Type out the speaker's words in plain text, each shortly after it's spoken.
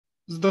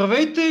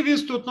Здравейте, вие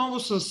сте отново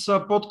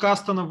с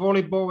подкаста на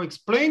Volleyball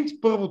Explained,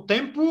 първо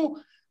темпо.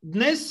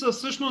 Днес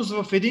всъщност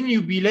в един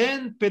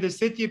юбилеен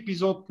 50-ти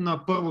епизод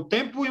на първо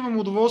темпо имам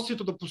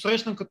удоволствието да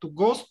посрещна като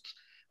гост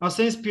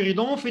Асен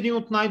Спиридонов, един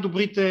от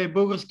най-добрите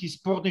български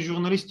спортни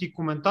журналисти и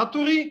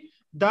коментатори.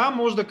 Да,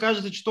 може да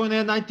кажете, че той не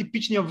е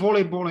най-типичният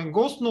волейболен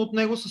гост, но от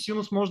него със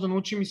сигурност може да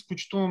научим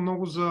изключително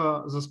много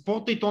за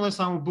спорта и то не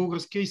само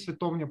българския и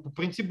световния по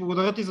принцип.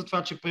 Благодаря ти за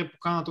това, че прие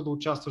поканата да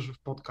участваш в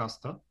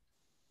подкаста.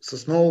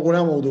 С много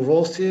голямо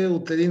удоволствие.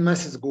 От един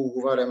месец го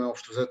оговаряме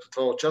общо взето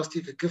това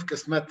участие. Какъв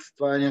късмет,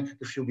 това е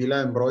някакъв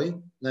юбилеен брой,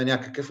 не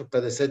някакъв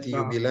 50-ти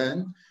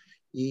юбилеен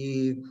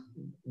и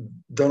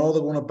дано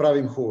да го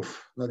направим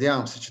хубав.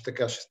 Надявам се, че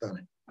така ще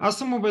стане. Аз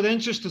съм убеден,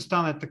 че ще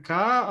стане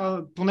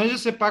така, понеже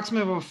все пак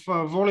сме в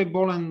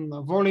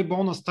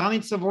волейболна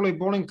страница,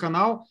 волейболен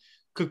канал.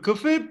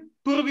 Какъв е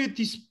първият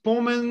ти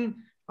спомен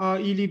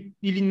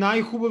или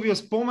най-хубавия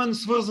спомен,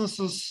 свързан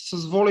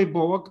с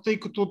волейбола, тъй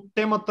като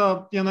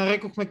темата я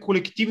нарекохме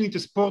колективните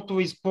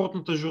спортове и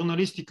спортната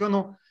журналистика,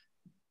 но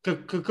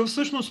какъв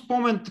всъщност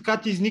спомен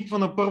така ти изниква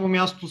на първо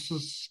място,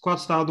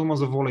 когато става дума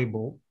за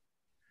волейбол?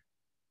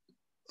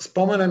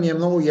 Споменът ми е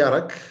много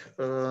ярък.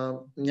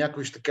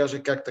 Някой ще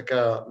каже как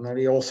така,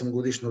 8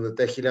 годишно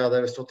дете,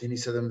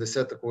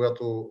 1970,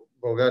 когато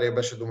България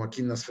беше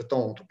домакин на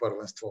световното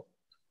първенство.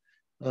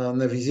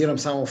 Не визирам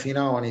само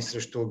финала ни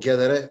срещу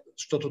ГДР,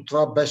 защото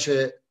това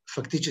беше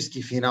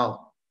фактически финал.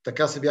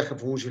 Така се бяха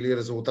положили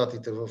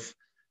резултатите в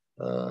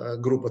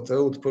групата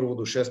от първо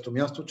до шесто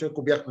място, че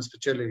ако бяхме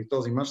спечелили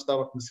този мач,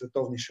 ставахме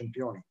световни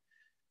шампиони.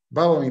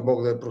 Баба ми,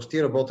 Бог да я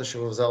прости, работеше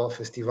в зала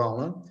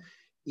фестивална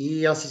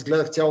и аз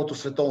изгледах цялото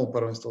световно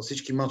първенство,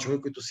 всички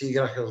мачове, които се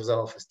играха в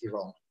зала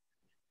фестивална.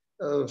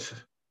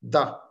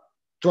 Да,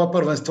 това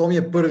първенство ми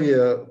е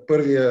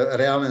първия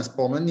реален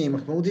спомен. Ние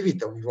имахме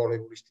удивителни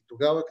волейболисти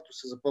тогава, като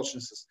се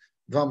започне с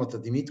двамата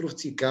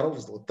димитровци, Каров,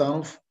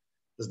 Златанов,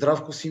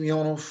 Здравко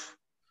Симеонов,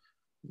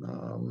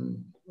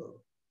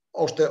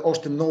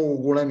 още много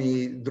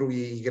големи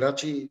други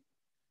играчи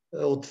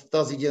от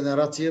тази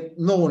генерация.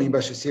 Много ни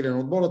беше силен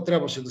отбор,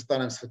 трябваше да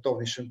станем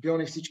световни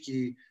шампиони.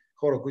 Всички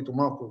хора, които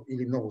малко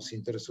или много се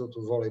интересуват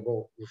от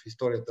волейбол в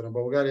историята на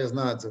България,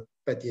 знаят за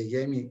петия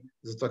гейм и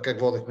за това как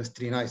водехме с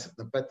 13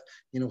 на 5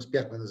 и не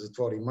успяхме да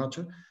затворим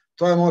мача.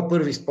 Това е моят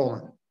първи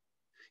спомен.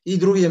 И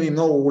другия ми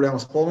много голям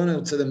спомен е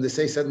от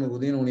 1977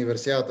 година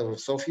универсиадата в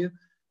София,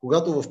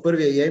 когато в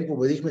първия гейм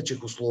победихме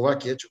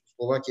Чехословакия.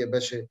 Чехословакия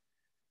беше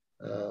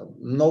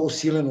много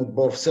силен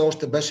отбор. Все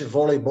още беше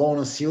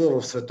волейболна сила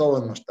в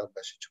световен мащаб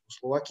беше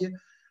Чехословакия.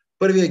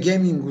 Първия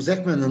гейм им го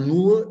взехме на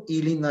 0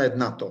 или на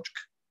 1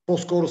 точка.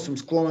 По-скоро съм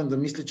склонен да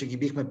мисля, че ги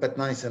бихме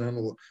 15 на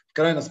 0. В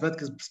крайна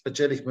сметка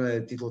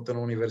спечелихме титлата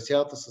на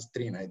универсиадата с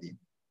 3 на 1.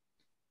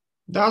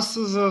 Да,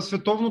 за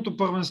световното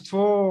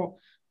първенство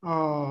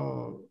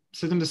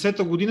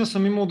 70-та година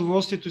съм имал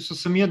удоволствието и с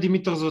самия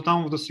Димитър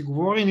Златанов да си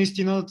говори.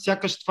 Наистина,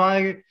 сякаш това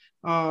е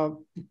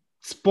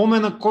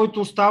спомена,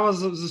 който остава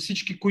за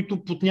всички,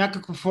 които под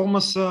някаква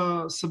форма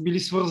са били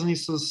свързани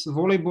с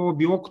волейбола,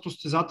 било като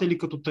състезатели,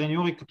 като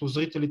треньори, като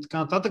зрители и така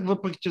нататък,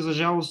 въпреки че за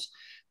жалост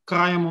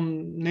края му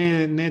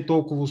не е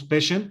толкова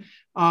успешен.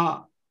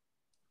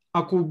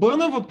 Ако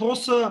обърна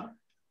въпроса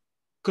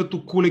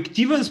като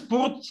колективен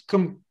спорт,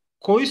 към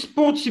кой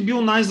спорт си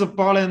бил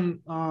най-запален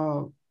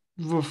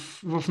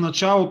в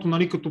началото,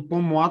 нали, като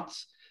по-млад?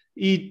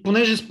 И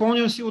понеже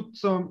спомням си от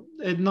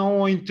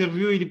едно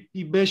интервю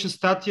и беше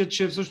статия,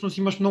 че всъщност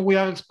имаш много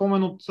ярък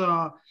спомен от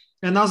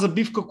една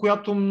забивка,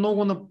 която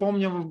много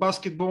напомня в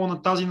баскетбола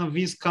на тази на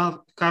Винс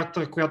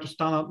Картер, която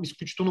стана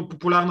изключително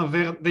популярна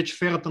вече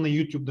в ерата на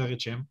YouTube, да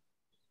речем.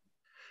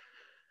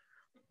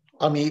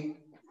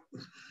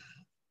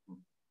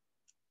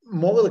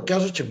 Мога да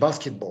кажа, че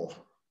баскетбол.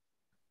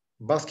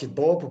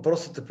 Баскетбола по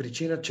простата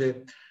причина,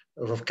 че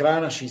в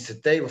края на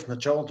 60-те и в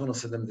началото на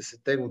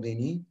 70-те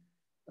години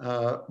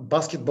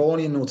баскетбола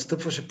ни не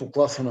отстъпваше по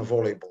класа на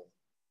волейбол.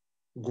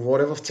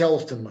 Говоря в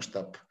цялостен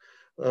мащаб.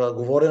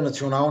 Говоря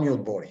национални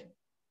отбори.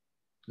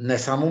 Не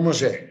само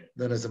мъже.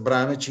 Да не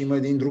забравяме, че има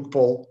един друг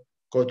пол,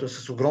 който е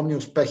с огромни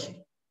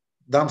успехи.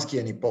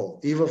 Дамския ни пол.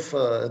 И в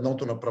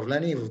едното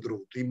направление, и в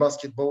другото. И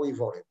баскетбол, и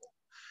волейбол.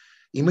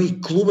 Има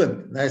и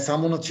клубен, не е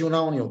само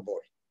национални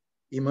отбори.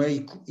 Има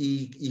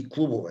и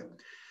клубове.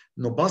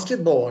 Но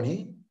баскетбола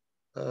ни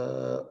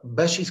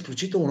беше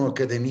изключително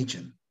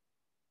академичен.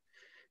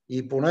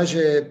 И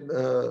понеже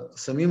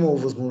съм имал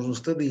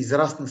възможността да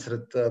израсна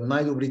сред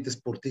най-добрите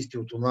спортисти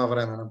от това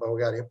време на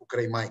България,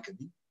 покрай майка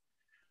ми,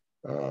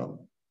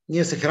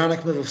 ние се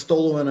хранахме в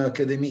столове на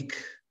академик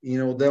и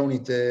на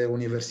отделните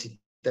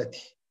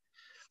университети.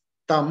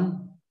 Там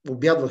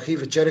обядваха и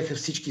вечеряха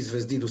всички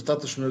звезди.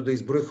 Достатъчно е да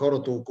изброя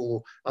хората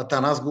около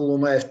Атанас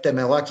Голомеев,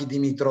 Темелаки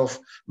Димитров,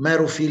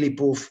 Меро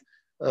Филипов,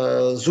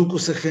 Зуко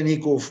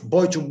Сахаников,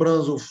 Бойчо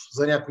Брънзов,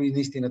 за някои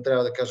наистина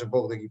трябва да кажа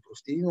Бог да ги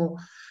прости,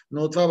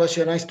 но това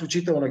беше една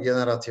изключителна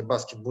генерация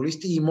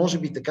баскетболисти и може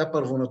би така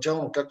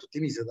първоначално, както ти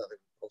ми зададе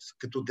въпрос,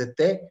 като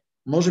дете,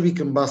 може би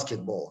към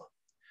баскетбола.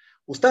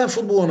 Оставям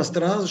футбола на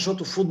страна,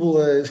 защото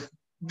футбол е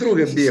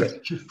Друга бира.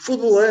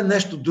 Футбол е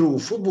нещо друго.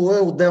 Футбол е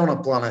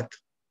отделна планета.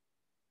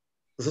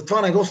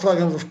 Затова не го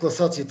слагам в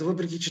класацията,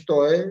 въпреки че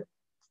той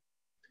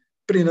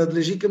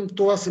принадлежи към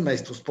това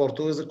семейство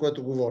спортове, за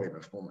което говорим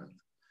в момента.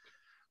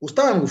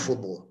 Оставям го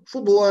футбола.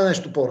 Футбола е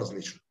нещо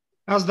по-различно.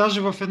 Аз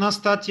даже в една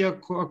статия,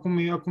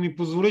 ако ми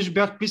позволиш,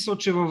 бях писал,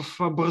 че в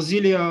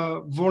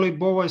Бразилия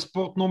волейбола е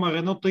спорт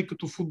номер 1, тъй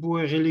като футбол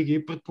е религия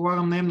и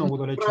предполагам не е много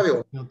далече.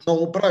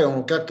 Много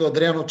правилно. Както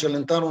Адриано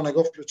Челентано не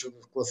го включват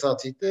в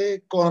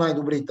класациите, кой е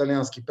най-добри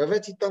италиански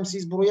певец и там се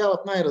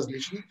изброяват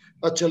най-различни,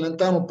 а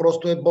Челентано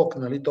просто е бог,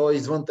 нали? Той е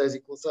извън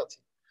тези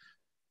класации.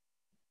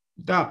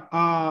 Да,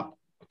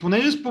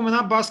 понеже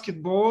спомена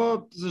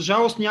баскетбола, за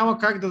жалост няма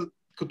как да,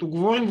 като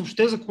говорим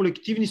въобще за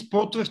колективни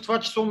спортове, в това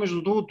число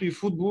между другото и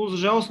футбол, за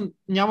жалост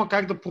няма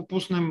как да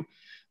пропуснем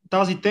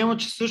тази тема,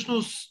 че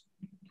всъщност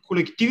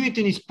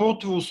колективните ни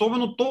спортове,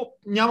 особено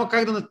няма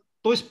как да...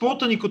 Той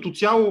спорта ни като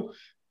цяло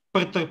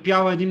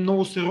претърпява един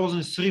много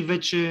сериозен срив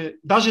вече.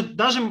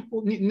 Даже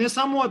не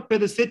само е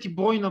 50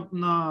 брой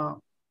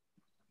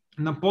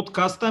на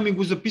подкаста, ами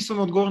го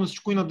записваме отгоре на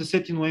всичко и на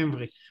 10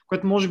 ноември,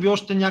 което може би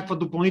още някаква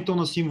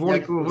допълнителна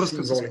символика във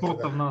връзка с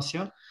спорта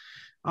внася.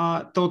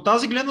 От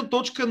тази гледна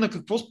точка, на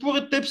какво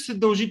според теб се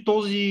дължи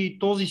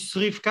този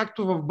срив,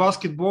 както в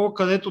баскетбола,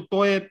 където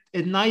той е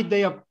една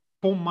идея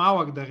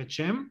по-малък, да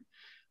речем,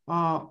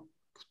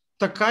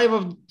 така и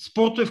в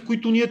спортове, в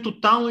които ние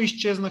тотално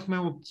изчезнахме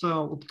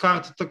от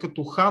картата,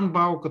 като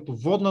хандбал, като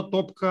водна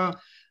топка,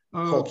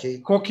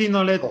 хокей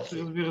на лед,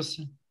 разбира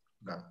се.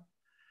 Да.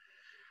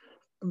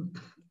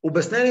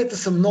 Обясненията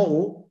са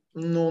много,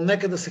 но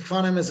нека да се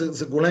хванеме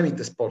за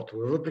големите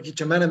спортове. Въпреки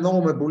че мене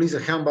много ме боли за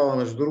хандбала,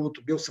 между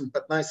другото, бил съм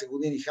 15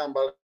 години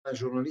хандбален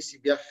журналист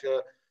и бях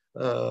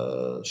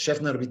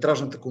шеф на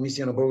арбитражната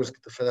комисия на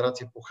Българската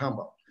федерация по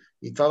хандбал.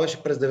 И това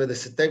беше през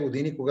 90-те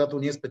години, когато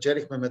ние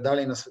спечелихме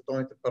медали на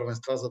световните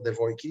първенства за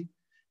девойки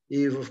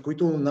и в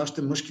които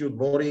нашите мъжки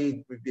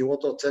отбори,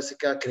 билото от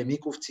ЦСКА,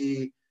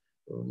 Кремиковци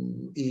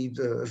и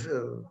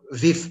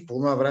ВИФ по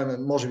това време,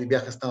 може би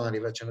бяха станали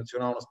вече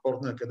Национална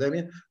спортна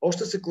академия,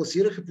 още се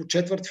класираха по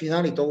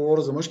четвъртфинали, то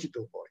говоря за мъжките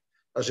отбори.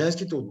 А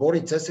женските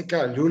отбори,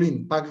 ЦСКА,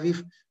 Люлин, пак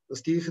ВИФ,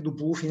 стигаха до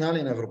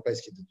полуфинали на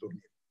европейските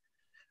турнири.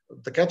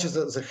 Така че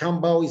за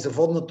хандбал и за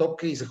водна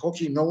топка и за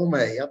хокей много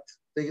ме е яд,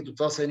 тъй като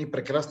това са едни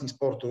прекрасни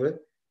спортове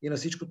и на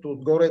всичкото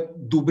отгоре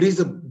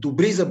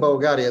добри за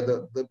България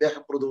да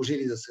бяха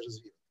продължили да се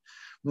развиват.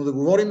 Но да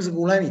говорим за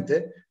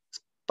големите,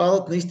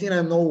 спадът наистина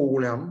е много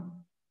голям.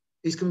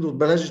 Искам да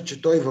отбележа,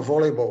 че той във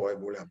волейбола е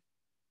голям.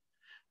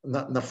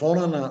 На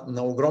фона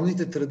на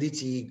огромните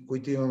традиции,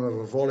 които имаме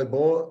във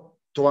волейбола,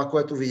 това,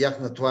 което видях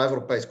на това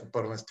европейско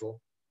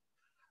първенство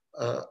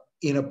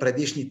и на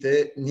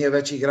предишните, ние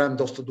вече играем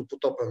доста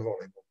допотопен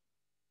волейбол.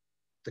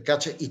 Така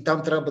че и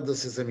там трябва да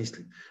се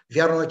замислим.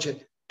 Вярно е,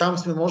 че там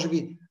сме, може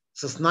би,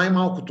 с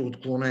най-малкото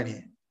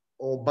отклонение.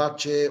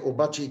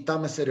 Обаче и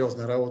там е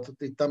сериозна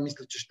работата и там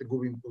мисля, че ще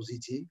губим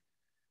позиции.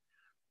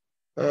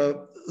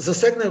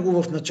 Засегнах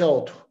го в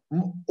началото.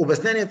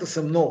 Обясненията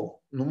са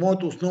много, но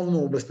моето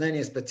основно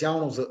обяснение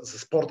специално за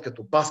спорт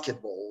като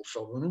баскетбол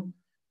особено,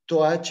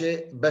 това е,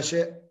 че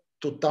беше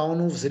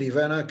тотално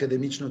взривена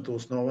академичната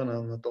основа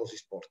на този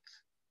спорт.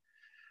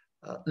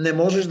 Не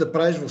можеш да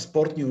правиш в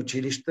спортни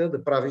училища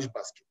да правиш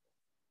баскетбол.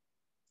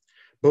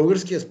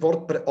 Българският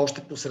спорт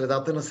още по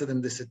средата на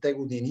 70-те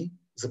години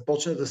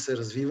започна да се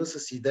развива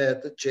с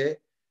идеята, че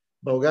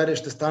България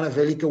ще стане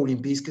велика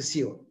олимпийска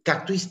сила.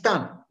 Както и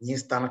стана. Ние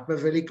станахме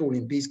велика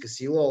олимпийска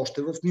сила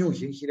още в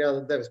Мюнхен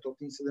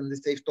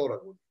 1972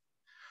 година.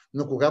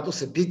 Но когато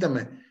се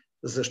питаме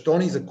защо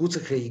ни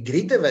закуцаха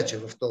игрите вече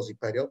в този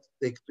период,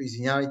 тъй като,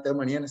 извинявайте,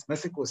 ама ние не сме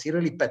се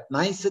класирали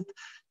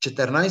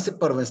 15-14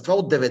 първенства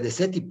от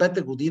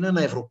 95-та година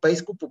на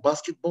европейско по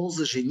баскетбол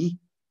за жени,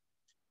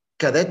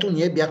 където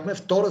ние бяхме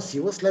втора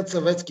сила след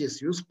Съветския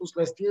съюз,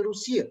 последствие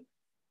Русия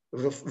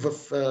в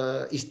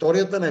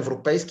историята на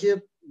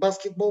европейския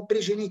баскетбол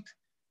при жените.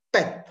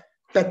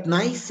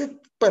 15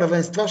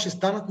 първенства ще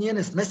станат, ние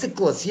не сме се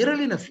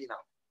класирали на финал.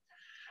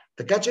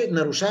 Така че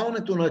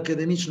нарушаването на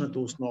академичната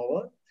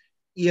основа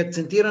и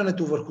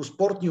акцентирането върху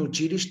спортни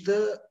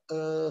училища,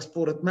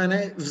 според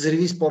мен,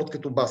 взриви спорт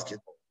като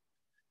баскетбол.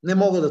 Не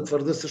мога да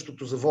твърда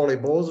същото за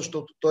волейбол,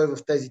 защото той в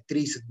тези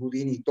 30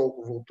 години и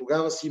толкова от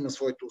тогава си има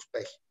своите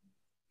успехи.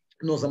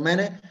 Но за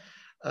мен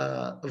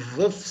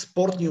в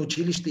спортни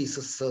училища и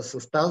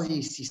с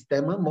тази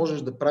система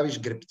можеш да правиш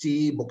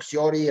гребци,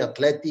 боксьори,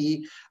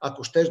 атлети,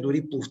 ако щеш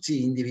дори пловци,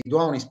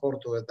 индивидуални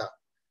спортове, да.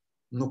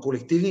 Но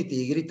колективните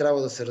игри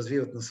трябва да се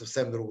развиват на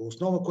съвсем друга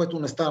основа, което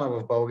не стана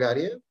в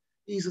България.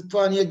 И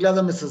затова ние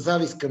гледаме с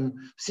завист към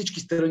всички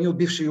страни от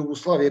бивша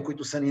Югославия,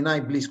 които са ни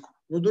най-близко.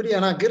 Но дори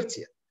една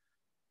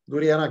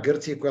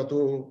Гърция,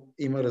 която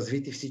има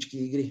развити всички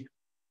игри.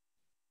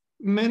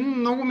 Мен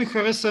много ми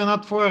хареса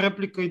една твоя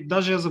реплика и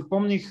даже я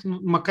запомних,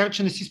 макар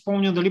че не си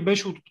спомня дали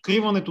беше от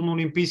откриването на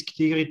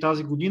Олимпийските игри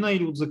тази година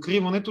или от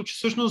закриването, че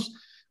всъщност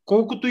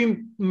колкото им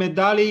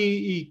медали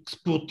и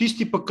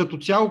спортисти пък като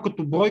цяло,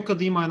 като бройка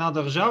да има една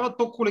държава,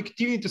 то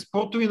колективните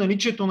спортови,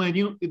 наличието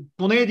на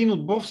поне един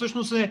отбор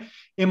всъщност е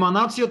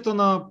еманацията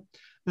на,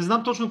 не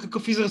знам точно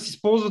какъв израз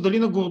използва, дали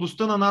на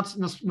гордостта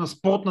на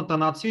спортната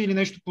нация или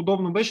нещо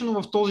подобно беше,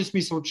 но в този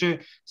смисъл, че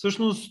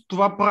всъщност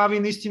това прави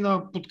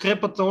наистина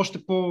подкрепата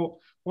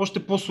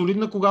още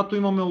по-солидна, когато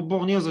имаме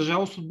отбор. Ние, за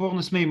жалост, отбор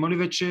не сме имали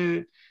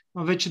вече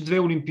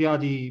 2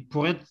 олимпиади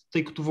поред,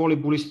 тъй като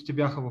волейболистите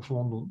бяха в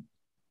Лондон.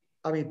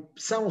 Ами,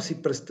 само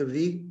си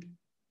представи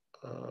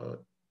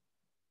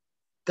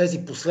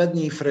тези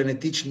последни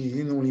френетични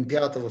дни на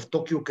Олимпиадата в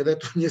Токио,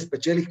 където ние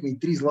спечелихме и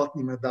 3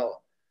 златни медала.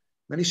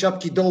 Нали,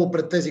 шапки долу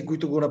пред тези,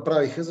 които го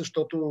направиха,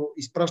 защото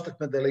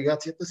изпращахме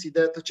делегацията с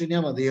идеята, че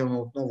няма да имаме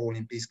отново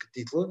олимпийска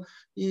титла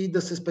и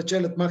да се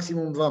спечелят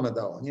максимум 2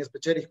 медала. Ние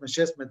спечелихме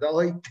 6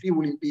 медала и 3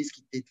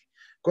 олимпийски титли,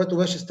 което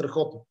беше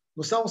страхотно.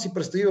 Но само си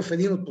представи в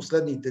един от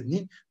последните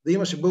дни да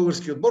имаше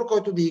български отбор,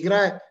 който да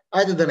играе,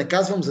 айде да не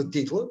казвам за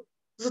титла,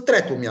 за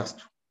 3-то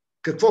място.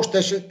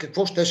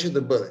 Какво щеше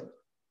да бъде?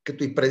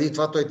 Като и преди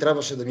това той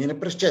трябваше да мине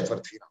през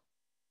четвъртфинал.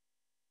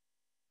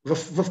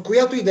 В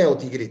която идея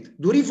от игрите?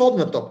 Дори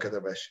водна топка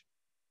да беше.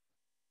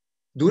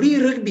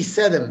 Дори ръгби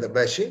 7 да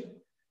беше,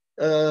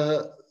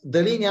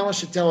 дали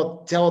нямаше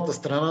цялата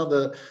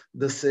страна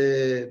да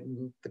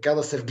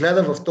се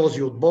вгледа в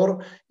този отбор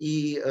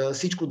и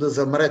всичко да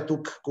замре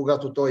тук,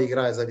 когато той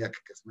играе за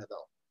някакъв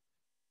медал.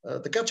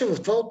 Така че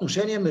в това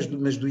отношение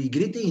между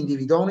игрите и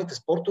индивидуалните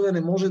спортове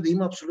не може да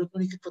има абсолютно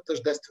никаква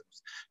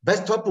тъждественост.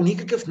 Без това по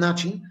никакъв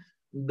начин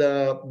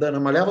да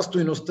намалява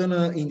стойността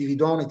на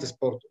индивидуалните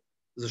спортове.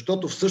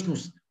 Защото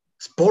всъщност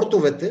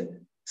спортовете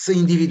са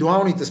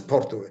индивидуалните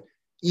спортове.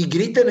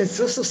 Игрите не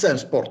са съвсем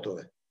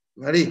спортове.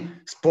 Нали?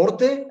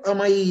 Спорт е,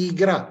 ама и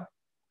игра.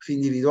 В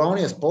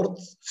индивидуалния спорт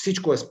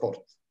всичко е спорт.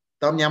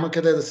 Там няма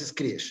къде да се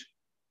скриеш.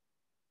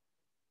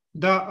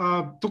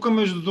 Да, тук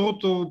между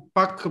другото,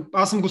 пак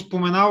аз съм го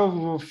споменал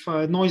в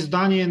едно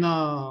издание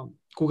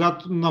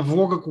на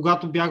влога,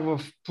 когато бях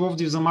в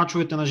Пловдив за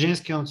мачовете на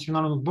женския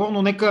национален отбор,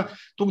 но нека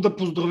тук да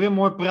поздравя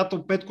моя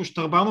приятел Петко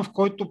Щърбанов,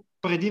 който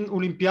преди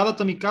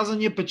Олимпиадата ми каза,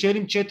 ние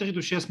печелим 4 до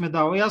 6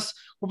 медала. И аз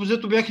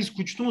обзето бях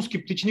изключително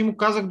скептичен и му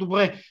казах,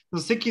 добре,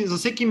 за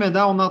всеки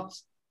медал над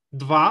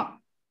 2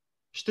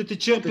 ще те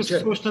черпя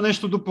с още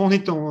нещо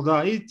допълнително.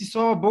 Да. И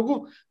слава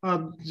Богу,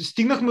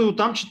 стигнахме до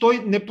там, че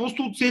той не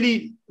просто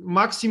оцели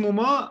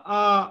максимума,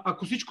 а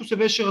ако всичко се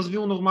беше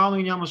развило нормално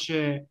и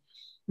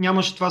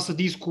нямаше това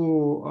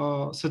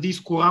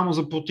съдийско рамо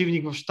за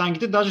противник в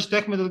щангите, даже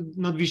щяхме да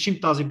надвишим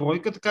тази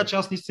бройка, така че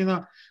аз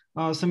наистина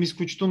съм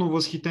изключително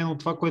възхитен от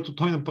това, което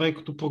той направи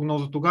като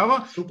прогноза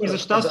тогава. Супер. И за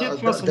щастие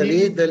това са...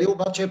 Дали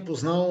обаче е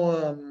познал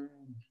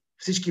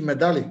всички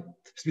медали?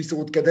 В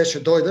смисъл откъде ще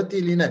дойдат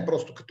или не,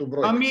 просто като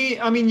бройка?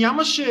 Ами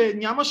нямаше,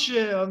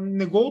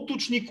 не го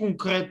уточни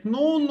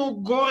конкретно, но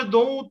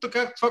горе-долу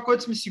така, това,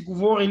 което сме си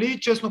говорили,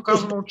 честно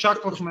казано,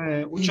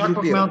 очаквахме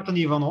Антони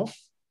Иванов.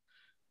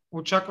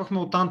 Очаквахме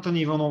от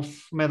Антони Иванов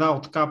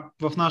медал така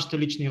в нашите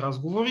лични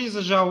разговори.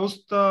 За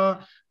жалост,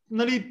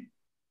 нали,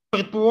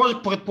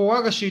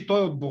 предполагаше и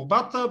той от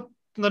борбата,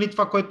 нали,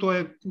 това, което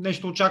е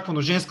нещо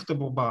очаквано, женската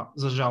борба,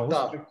 за жалост.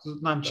 Да.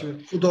 Знаем, че...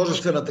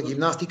 Художествената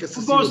гимнастика.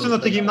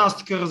 Художествената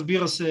гимнастика,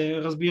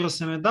 разбира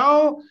се,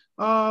 медал.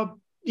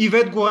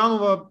 Ивет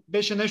Горанова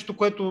беше нещо,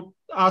 което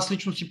аз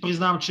лично си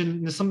признавам, че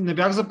не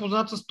бях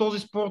запознат с този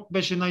спорт.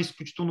 Беше една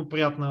изключително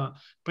приятна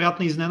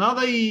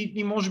изненада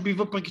и може би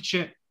въпреки,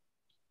 че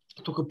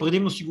тук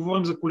предимно си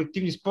говорим за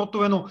колективни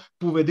спортове, но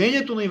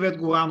поведението на Ивет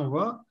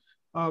Горанова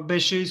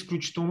беше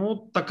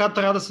изключително. Така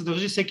трябва да се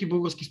държи всеки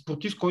български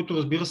спортист, който,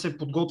 разбира се, е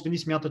подготвен и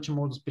смята, че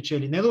може да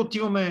спечели. Не да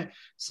отиваме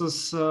с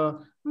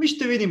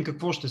ще видим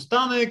какво ще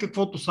стане,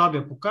 каквото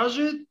Сабя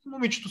покаже.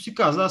 Момичето си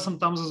каза, аз съм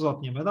там за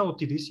златния медал,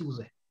 отиде и си го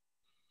взе.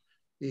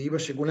 И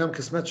имаше голям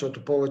късмет,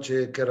 защото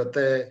повече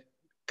карате,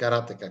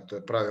 както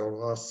е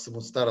правило. Аз съм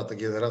от старата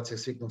генерация,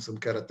 свикнал съм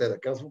карате да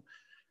казвам.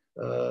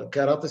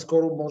 Карате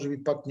скоро може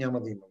би пак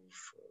няма да има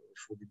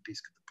в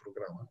олимпийската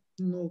програма.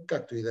 Но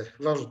както и да е.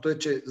 Важното е,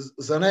 че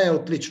за нея е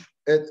отлично.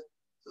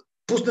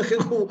 Пуснаха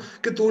го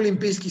като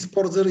олимпийски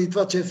спорт заради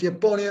това, че в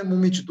Япония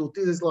момичето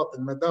отиде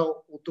златен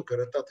медал, от тук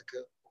нататък.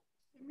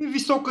 И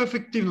висока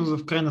ефективност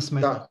в крайна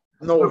сметка. Да,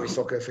 много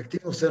висока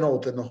ефективност, 1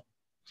 от 1.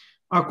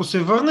 Ако се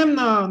върнем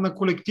на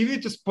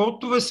колективните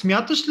спортове,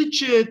 смяташ ли,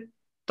 че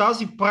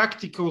тази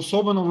практика,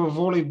 особено във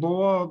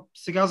волейбола,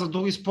 сега за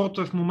други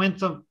спортове в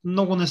момента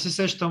много не се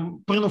сещам.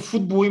 Примерно в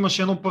футбол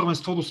имаше едно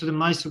първенство до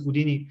 17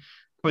 години,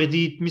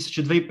 преди, мисля,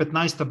 че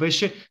 2015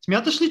 беше.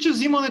 Смяташ ли, че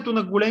взимането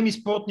на големи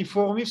спортни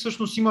форуми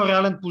всъщност има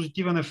реален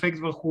позитивен ефект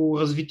върху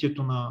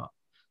развитието на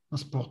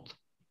спорта?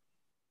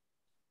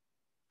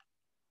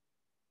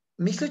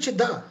 Мисля, че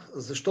да,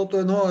 защото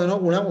едно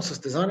голямо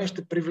състезание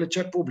ще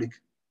привлече публика.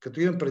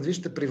 Като имам предвид,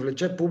 ще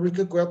привлече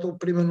публика, която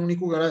примерно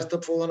никога не е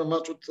стъпвала на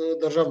мач от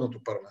държавното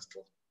първенство.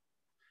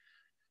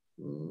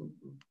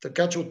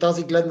 Така че от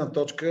тази гледна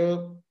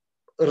точка,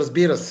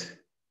 разбира се,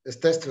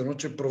 естествено,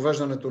 че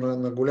провеждането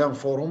на голям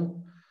форум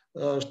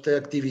ще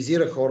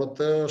активизира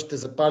хората, ще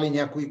запали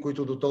някои,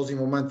 които до този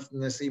момент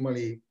не са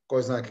имали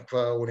кой знае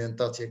каква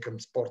ориентация към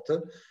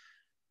спорта.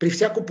 При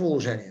всяко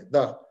положение,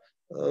 да.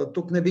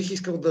 Тук не бих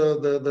искал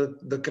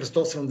да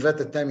кръстосвам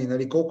двете теми,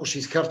 нали, колко ще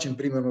изхарчим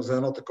примерно за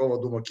едно такова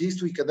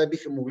домакинство и къде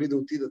биха могли да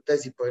отидат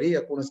тези пари,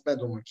 ако не сме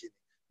домакини.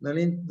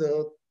 Нали,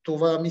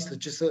 това мисля,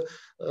 че са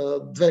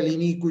две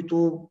линии,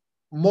 които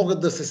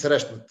могат да се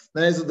срещнат.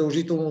 Не е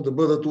задължително да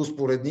бъдат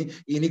успоредни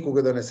и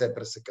никога да не се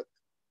пресекат.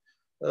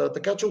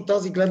 Така че от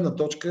тази гледна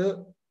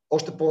точка,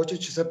 още повече,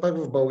 че все пак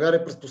в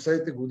България през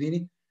последните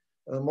години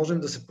можем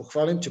да се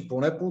похвалим, че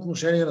поне по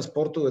отношение на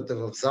спортовете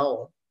в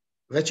зала,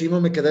 вече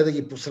имаме къде да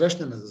ги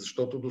посрещнем,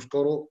 защото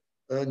доскоро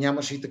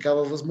нямаше и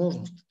такава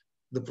възможност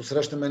да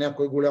посрещаме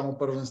някое голямо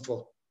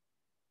първенство.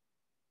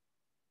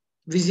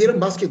 Визирам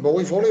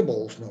баскетбол и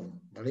волейбол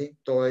основно. Нали?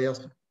 Това е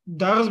ясно.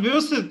 Да,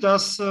 разбира се.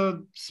 Аз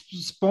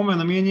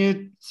спомена ми,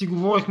 ние си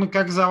говорихме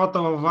как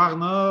залата във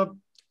Варна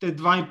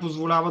едва ни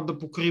позволяват да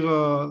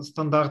покрива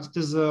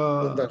стандартите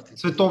за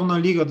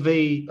Световна лига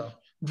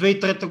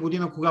 2003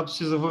 година, когато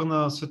се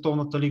завърна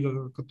Световната лига,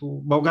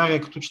 като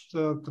България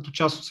като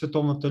част от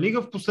Световната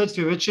лига.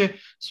 Впоследствие вече,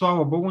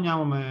 слава Богу,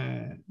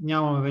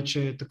 нямаме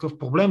вече такъв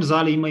проблем.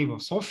 Зали има и в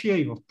София,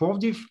 и в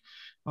Пловдив.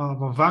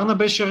 Във Варна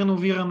беше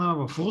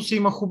реновирана, в Руси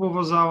има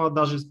хубава зала,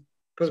 даже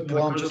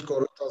предполагам, че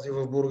скоро тази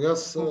в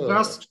Бургас.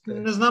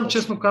 Не знам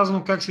честно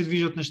казано как се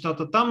движат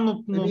нещата там,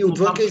 но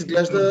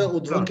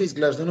отвънка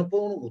изглежда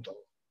напълно готова.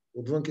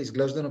 Отвънка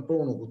изглежда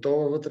напълно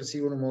готова, вътре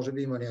сигурно може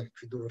би има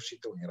някакви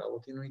довършителни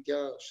работи, но и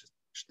тя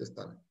ще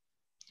стане.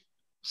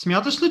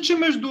 Смяташ ли, че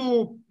между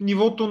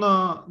нивото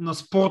на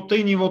спорта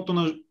и нивото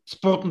на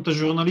спортната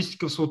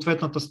журналистика в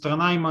съответната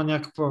страна има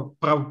някаква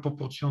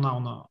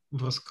правопропорционална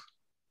връзка?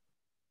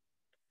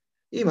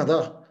 Има,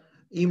 да.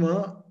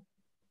 Има.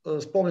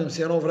 Спомням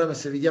си, едно време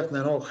се видях на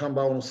едно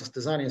хандбално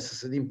състезание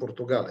с един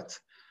португалец.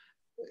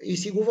 И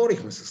си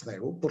говорихме с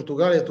него.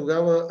 Португалия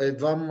тогава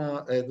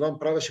едвам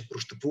правеше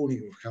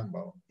прощапулник в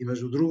хандбал. И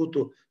между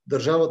другото,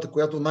 държавата,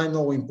 която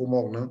най-много им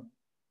помогна,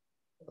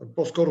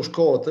 по-скоро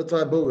школата,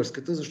 това е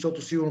българската,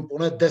 защото сигурно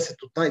поне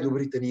 10 от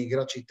най-добрите ни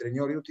играчи и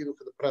треньори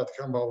отидоха да правят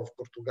хандбал в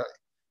Португалия.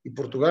 И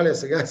Португалия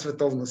сега е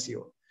световна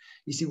сила.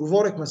 И си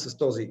говорихме с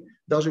този,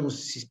 даже му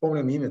си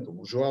спомням името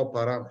му, Жоал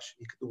Парамеш.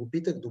 И като го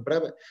питах, добре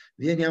бе,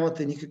 вие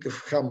нямате никакъв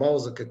хандбал,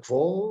 за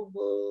какво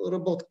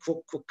работи,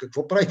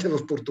 какво правите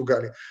в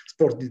Португалия,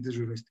 спортните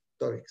журналисти?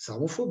 Той вика,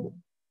 само футбол.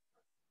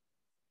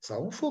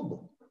 Само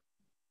футбол.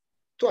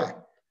 Това е.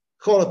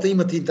 Хората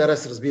имат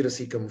интерес, разбира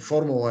се, и към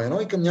Формула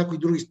 1 и към някои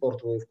други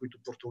спортове, в които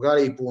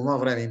Португалия и по това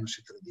време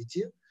имаше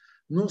традиция,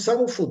 но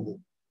само футбол.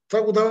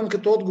 Това го давам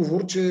като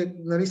отговор, че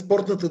нали,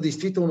 спортната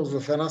действителност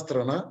в една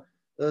страна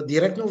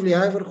директно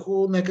влияе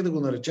върху, нека да го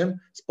наречем,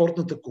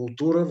 спортната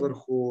култура,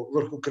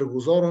 върху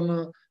кръгозора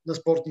на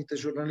спортните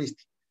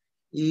журналисти.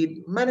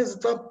 И мене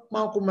затова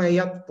малко ме е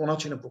яд по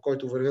начина, по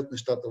който вървят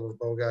нещата в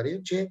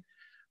България, че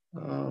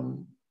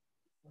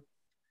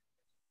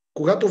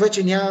когато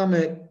вече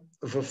нямаме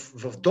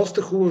в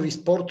доста хубави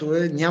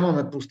спортове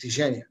нямаме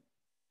постижения.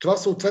 Това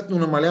съответно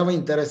намалява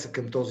интереса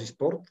към този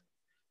спорт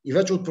и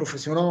вече от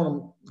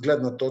професионална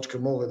гледна точка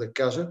мога да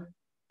кажа,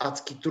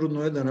 адски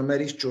трудно е да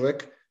намериш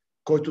човек,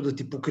 който да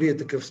ти покрие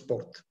такъв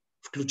спорт.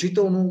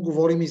 Включително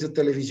говорим и за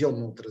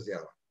телевизионно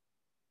отразяване.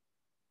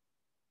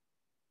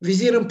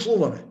 Визирам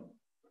плуване.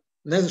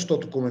 Не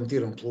защото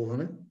коментирам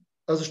плуване,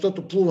 а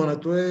защото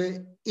плуването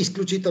е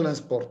изключителен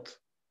спорт.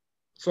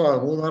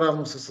 Слава му,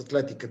 наравно с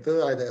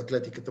атлетиката, айде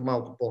атлетиката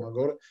малко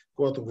по-нагоре,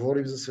 когато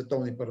говорим за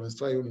световни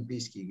първенства и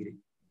олимпийски игри.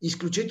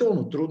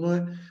 Изключително трудно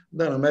е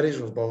да намериш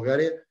в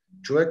България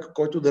човек,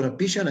 който да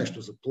напише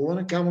нещо за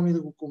плуване, камо ли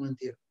да го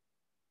коментира.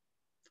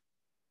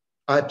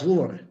 А е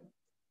плуване.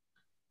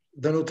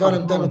 Да не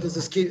отварям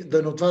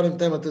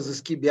темата за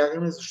ски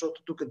бягане,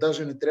 защото тук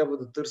даже не трябва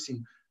да търсим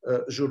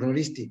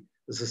журналисти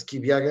за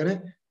ски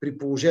бягане, при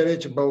положение,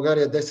 че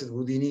България 10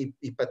 години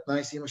и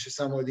 15 имаше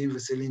само един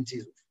Веселин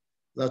Цизов.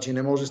 Значи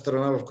не може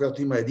страна, в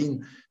която има един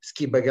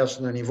ски бегач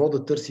на ниво,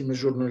 да търсиме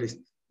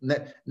журналист.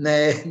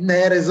 Не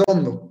е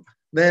резонно.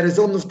 Не е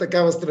резонно в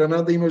такава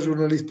страна да има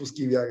журналист по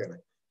ски бягане.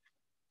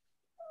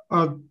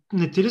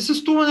 Не ти ли се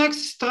струва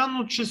някакси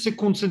странно, че се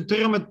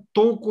концентрираме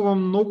толкова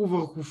много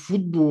върху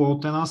футбола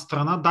от една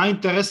страна? Да,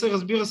 интересът,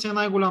 разбира се, е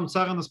най-голям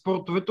царя на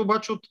спортовете,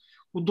 обаче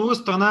от друга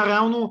страна,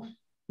 реално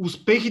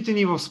успехите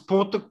ни в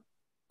спорта,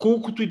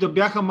 колкото и да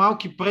бяха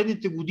малки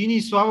предните години,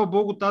 и слава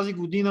Богу тази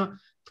година,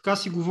 така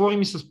си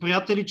говорим и с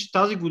приятели, че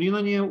тази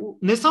година ни е,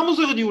 не само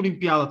заради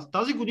Олимпиадата,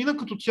 тази година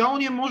като цяло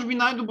ни е може би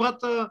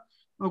най-добрата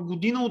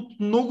година от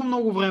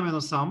много време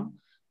насам.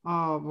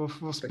 В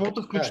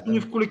спорта, включително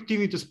и в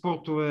колективните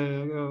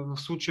спортове, в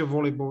случая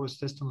волейбол,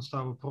 естествено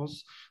става въпрос.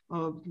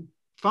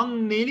 Това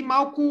не е ли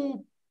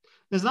малко,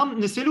 не знам,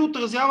 не се ли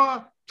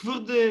отразява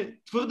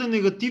твърде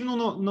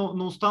негативно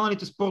на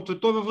останалите спортове?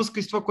 То е във връзка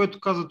и с това, което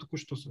каза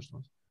току-що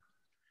всъщност.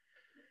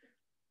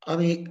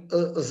 Ами,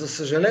 за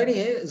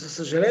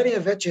съжаление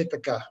вече е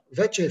така.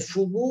 Вече е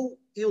футбол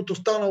и от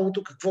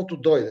останалото каквото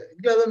дойде.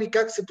 Гледам и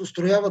как се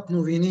построяват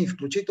новини,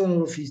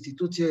 включително в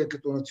институция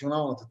като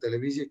Националната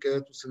телевизия,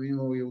 където съм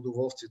имал и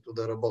удоволствието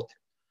да работя.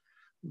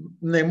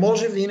 Не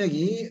може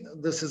винаги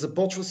да се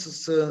започва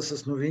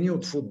с новини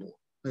от футбол,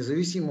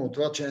 независимо от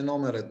това, че е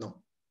номер едно.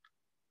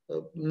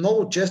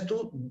 Много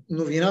често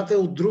новината е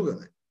от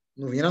другаде.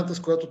 Новината, с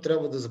която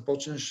трябва да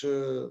започнеш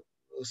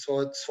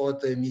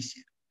своята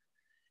емисия.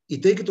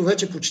 И тъй като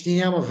вече почти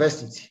няма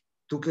вестници,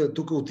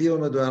 тук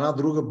отиваме до една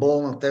друга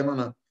болна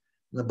тема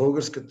на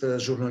българската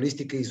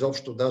журналистика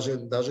изобщо,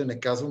 даже не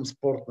казвам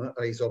спортна,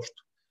 а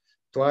изобщо.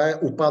 Това е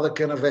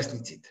упадъка на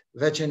вестниците.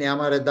 Вече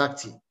няма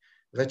редакции,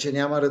 вече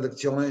няма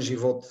редакционен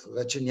живот,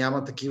 вече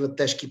няма такива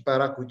тежки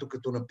пера, които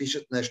като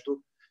напишат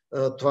нещо,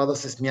 това да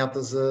се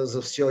смята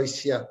за все и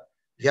свя.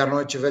 Вярно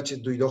е, че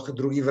вече дойдоха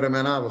други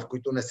времена, в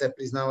които не се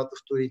признават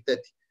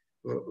авторитети.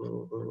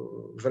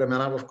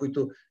 Времена, в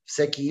които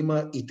всеки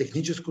има и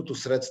техническото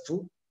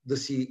средство да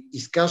си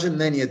изкаже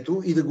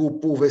мнението и да го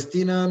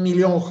оповести на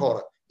милион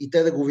хора. И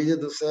те да го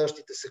видят в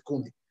следващите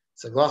секунди.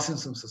 Съгласен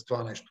съм с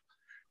това нещо.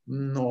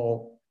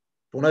 Но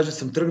понеже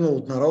съм тръгнал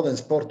от Народен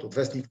спорт, от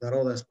вестник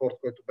Народен спорт,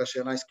 който беше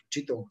една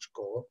изключителна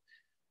школа,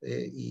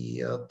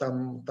 и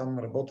там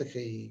работеха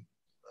и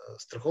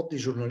страхотни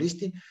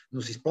журналисти,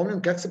 но си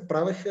спомням как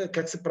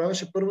се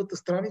правеше първата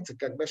страница,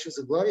 как беше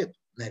заглавието.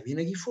 Не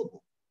винаги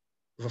футбол.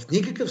 В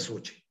никакъв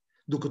случай.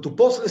 Докато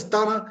после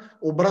стана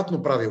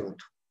обратно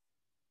правилото.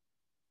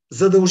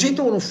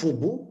 Задължително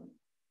футбол.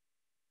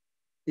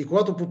 И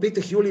когато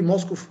попитах Юли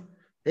Москов,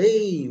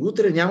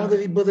 утре няма да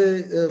ви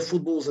бъде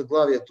футбол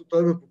заглавието,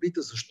 той ме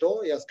попита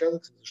защо, и аз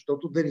казах,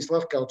 защото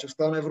Денислав Калчев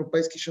стана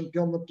европейски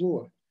шампион на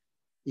плуване.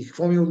 И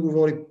какво ми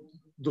отговори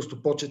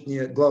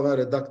достопочетният главен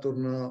редактор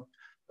на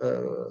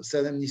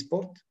 7 дни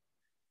спорт?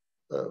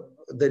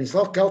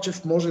 Денислав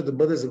Калчев може да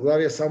бъде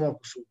заглавие само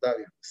ако се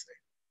отдави на се.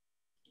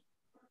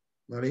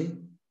 Нали?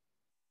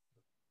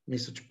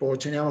 Мисля, че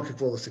повече няма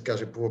какво да се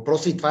каже по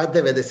въпроса, и това е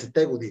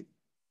 90-те години.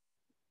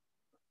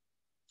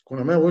 Ако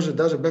не ме лъжа,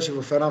 даже беше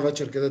в една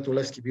вечер, където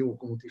Левски бил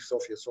Локомотив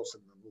София с 8-0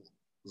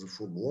 за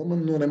футбола,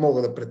 но не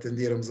мога да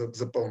претендирам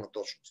за пълна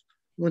точност.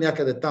 Но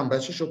някъде там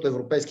беше, защото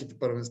европейските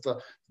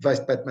първенства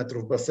 25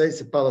 метров басейн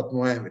се падат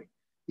ноември.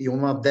 И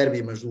онова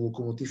дерби между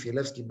Локомотив и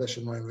Левски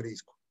беше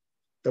ноемврийско.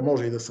 Та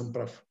може и да съм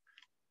прав.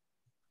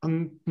 А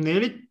не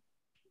е ли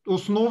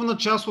основна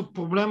част от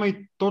проблема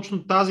и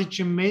точно тази,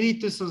 че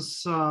медиите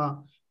с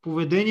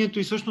поведението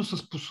и всъщност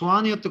с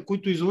посланията,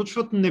 които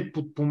излъчват, не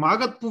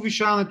подпомагат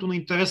повишаването на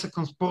интереса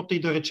към спорта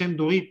и да речем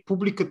дори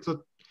публиката,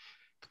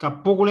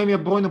 така,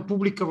 по-големия брой на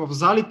публика в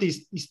залите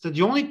и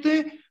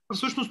стадионите,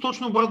 всъщност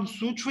точно обратно се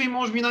случва и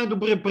може би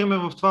най-добрият пример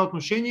в това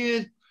отношение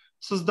е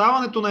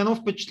създаването на едно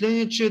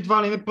впечатление, че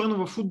едва ли не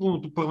пърно в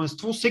футболното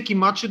първенство всеки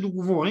матч е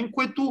договорен,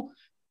 което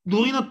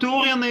дори на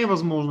теория не е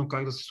възможно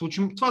как да се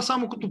случи. Това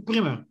само като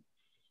пример.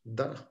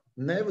 Да,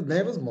 не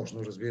е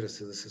възможно, разбира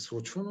се, да се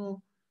случва,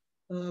 но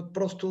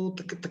просто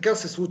така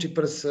се случи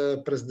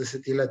през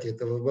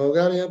десетилетията в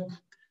България.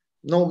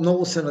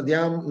 Много се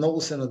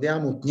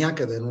надявам от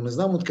някъде, но не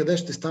знам откъде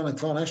ще стане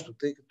това нещо,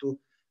 тъй като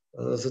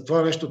за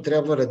това нещо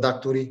трябва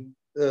редактори.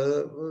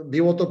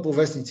 Било то по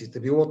вестниците,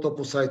 било то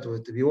по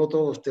сайтовете, било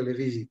то в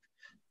телевизиите.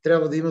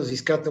 Трябва да има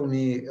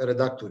взискателни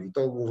редактори.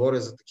 То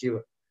говоря за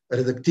такива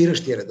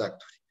редактиращи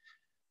редактори.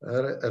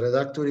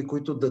 Редактори,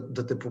 които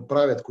да те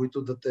поправят,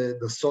 които да те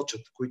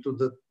сочат,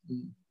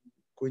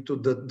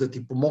 които да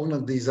ти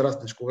помогнат да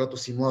израснеш, когато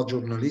си млад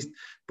журналист,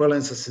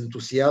 пълен с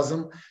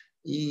ентусиазъм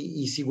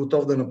и си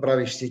готов да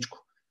направиш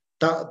всичко.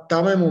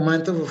 Там е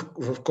момента,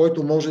 в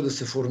който може да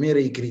се формира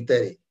и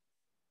критерий.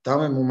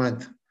 Там е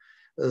момента.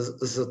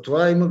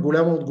 Затова има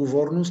голяма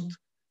отговорност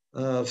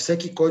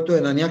всеки, който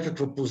е на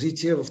някаква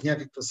позиция в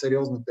някаква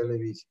сериозна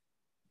телевизия.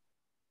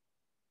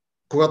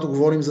 Когато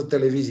говорим за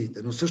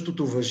телевизиите. Но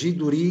същото важи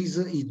дори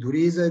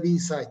и за един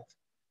сайт.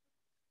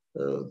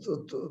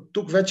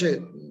 Тук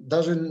вече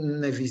даже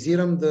не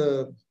визирам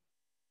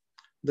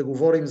да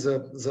говорим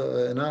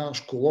за една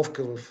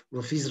школовка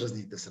в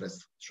изразните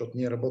средства, защото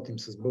ние работим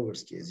с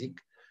български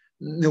език.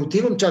 Не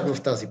отивам чак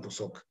в тази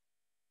посока.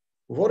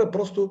 Говоря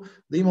просто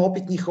да има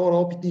опитни хора,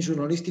 опитни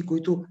журналисти,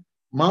 които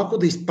малко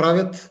да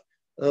изправят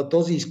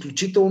този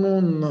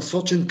изключително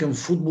насочен към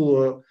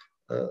футбола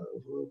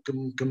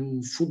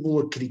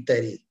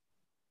критерий.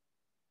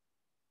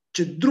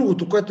 Че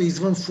другото, което е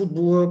извън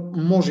футбола,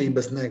 може и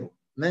без него.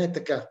 Не е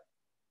така.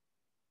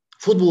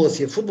 Футбола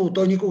си е футбол,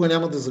 той никога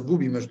няма да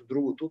загуби, между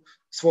другото,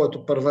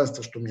 своето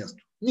първенстващо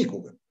място.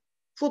 Никога.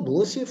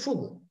 Футбола си е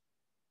футбол.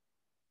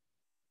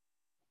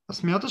 А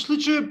смяташ ли,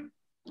 че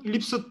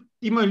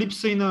има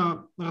липса и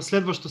на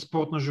разследваща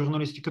спортна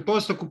журналистика?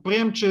 Тоест, ако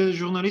прием, че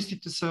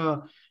журналистите са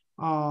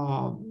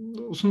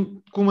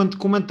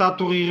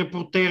коментатори,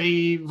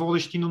 репортери,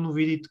 водещи на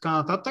новини и така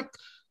нататък,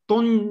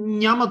 то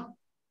няма...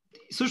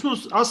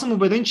 Всъщност, аз съм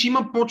убеден, че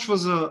има почва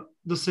за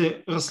да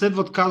се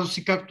разследват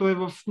казуси, както е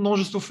в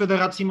множество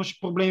федерации. Имаше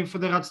проблеми в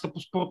Федерацията по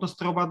спортна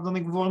стрелба, да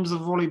не говорим за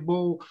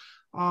волейбол,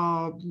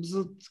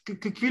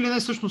 Какви ли не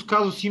всъщност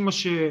казуси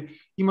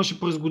имаше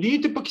през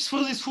годините, пък и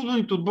свързани с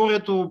футболните отбори.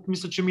 Ето,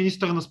 мисля, че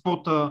министър на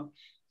спорта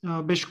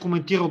беше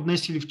коментирал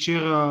днес или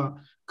вчера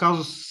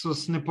казус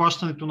с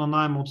неплащането на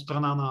найема от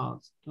страна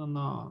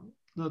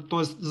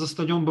т.е. за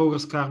стадион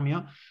Българска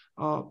армия.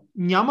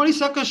 Няма ли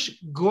сякаш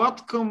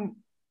глад към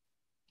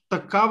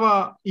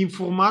такава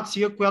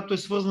информация, която е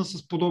свързана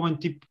с подобен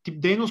тип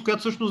дейност, която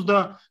всъщност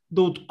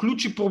да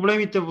отключи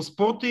проблемите в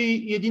спорта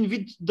и един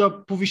вид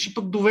да повиши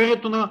пък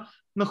доверието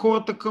на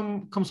хората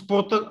към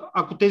спорта,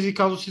 ако тези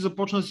казуси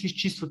започнат да се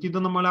изчистват и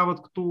да намаляват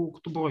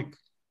като бройка?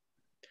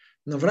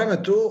 На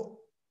времето,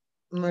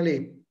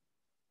 нали,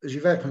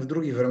 живеехме в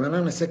други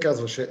времена, не се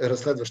казваше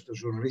разследваща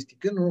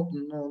журналистика,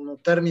 но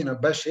термина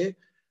беше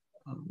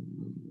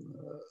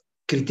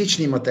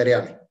критични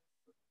материали.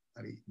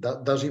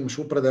 Даже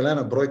имаше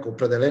определена бройка,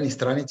 определени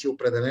страници,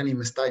 определени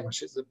места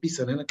имаше за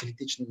писане на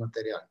критични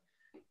материали.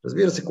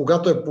 Разбира се,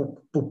 когато е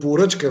по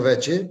поръчка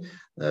вече,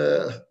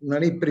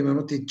 нали,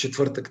 примерно ти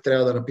четвъртък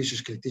трябва да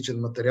напишеш критичен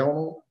материал,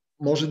 но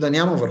може да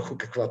няма върху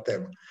каква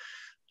тема.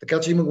 Така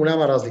че има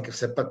голяма разлика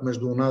все пак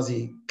между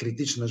онази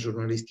критична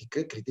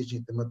журналистика,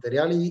 критичните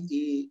материали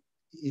и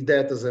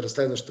идеята за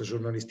разследваща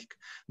журналистика.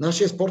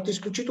 Нашия спорт е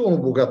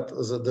изключително богат,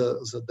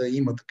 за да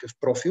има такъв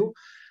профил.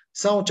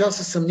 Само че аз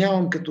се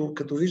съмнявам,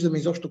 като виждаме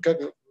изобщо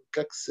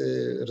как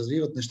се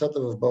развиват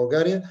нещата в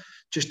България,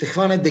 че ще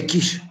хване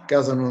декиш,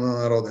 казано на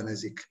народен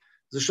език.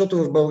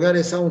 Защото в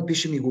България само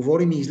пишем и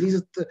говорим и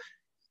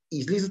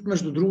излизат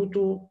между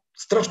другото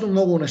страшно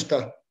много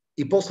неща.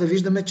 И после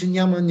виждаме, че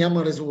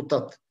няма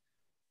резултат.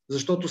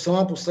 Защото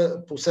сама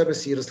по себе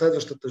си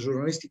разследващата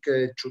журналистика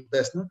е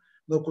чудесна,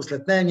 но ако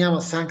след нея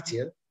няма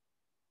санкция,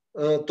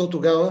 то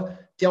тогава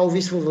тя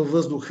увисва във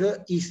въздуха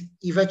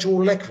и вече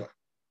олеква.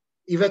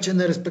 И вече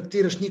не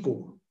респектираш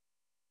никого.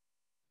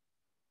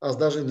 Аз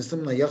даже не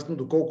съм наясно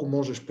доколко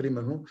можеш,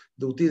 примерно,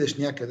 да отидеш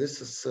някъде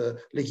с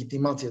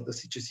легитимацията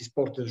си, че си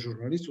спортен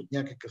журналист от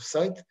някакъв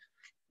сайт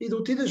и да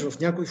отидеш в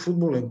някой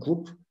футболен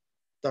клуб,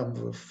 там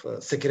в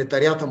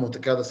секретарията му,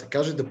 така да се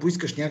каже, да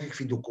поискаш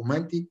някакви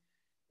документи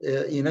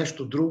и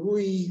нещо друго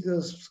и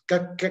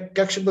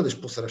как ще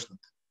бъдеш посрещнат.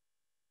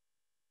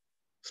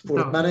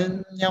 Според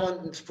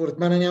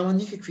мен няма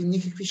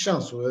никакви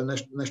шансове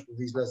нещо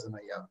да излезе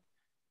наяве.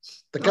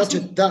 Така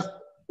че да,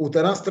 от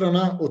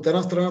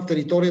една страна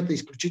територията е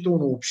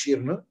изключително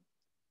обширна,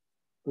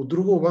 от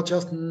друга обаче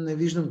аз не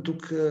виждам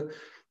тук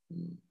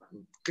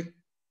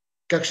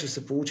как ще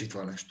се получи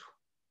това нещо.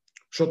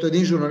 Защото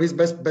един журналист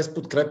без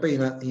подкрепа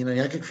и на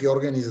някакви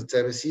органи за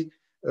себе си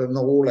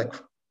много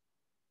олеква.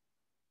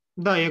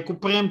 Да, и ако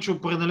прием, че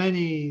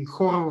определени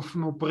хора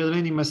на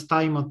определени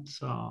места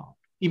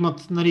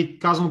имат, нали,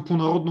 казано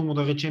по-народному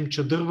да речем,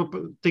 чадър,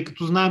 тъй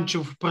като знаем, че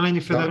в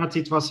определени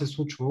федерации това се е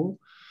случвало.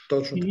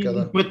 Точно така,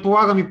 да.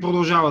 Предполагам и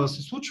продължава да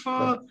се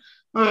случва.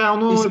 Да.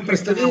 Реално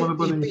няма да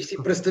бъде и си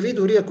представи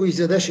дори ако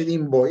изядеш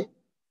един бой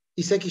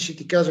и всеки ще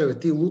ти каже,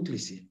 ти лут ли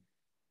си?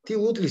 Ти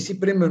лут ли си,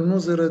 примерно,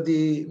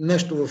 заради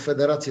нещо в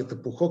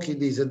федерацията по хокей,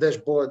 да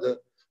изядеш боя,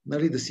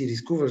 да си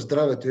рискуваш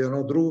здравето и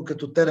едно друго,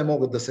 като те не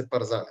могат да се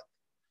парзалят.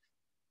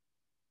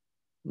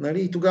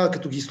 Нали? И тогава,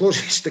 като ги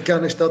сложиш така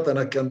нещата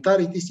на кантар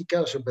и ти си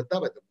казваш, да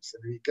му се,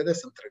 къде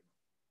съм тръгнал?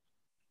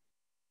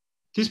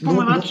 Ти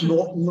спомена,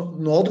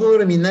 но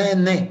отговорът ми не е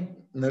не.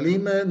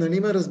 Нали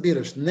ме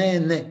разбираш? Не е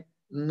не.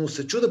 Но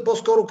се чуда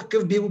по-скоро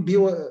какъв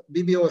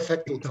би бил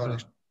ефект от това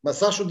нещо.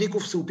 Сашо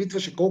Диков се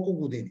опитваше колко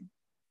години?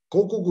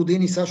 Колко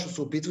години Сашо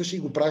се опитваше и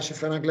го правеше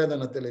в една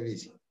гледана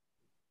телевизия.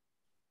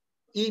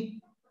 И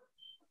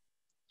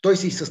той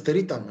се и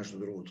състари там, между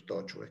другото,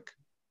 този човек.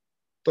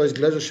 Той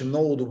изглеждаше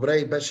много добре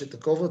и беше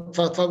такова.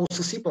 Това го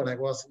съсипа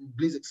него. Аз съм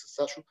близък с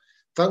Сашо.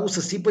 Това го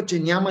съсипа, че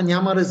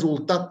няма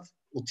резултат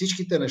от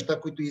всичките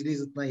неща, които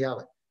излизат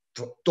наяве.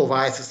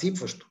 Това е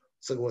съсипващо.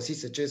 Съгласи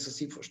се, че е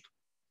съсипващо.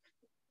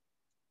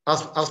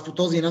 Аз по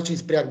този начин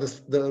спрях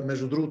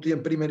между другото,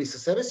 имам примери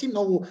със себе си.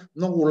 Много,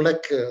 много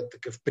лек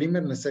такъв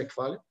пример, не се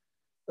хваля,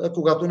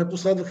 когато не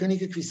последваха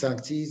никакви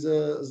санкции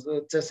за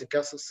ЦСК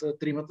с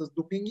тримата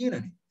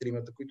допингирани.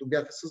 Тримата, които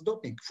бяха с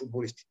допинг,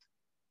 футболистите.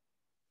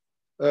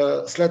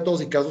 След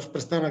този казус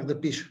престанах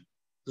да пиша.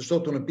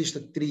 Защото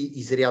напишах 3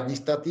 изрядни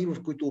статии,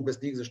 в които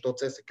обясних защо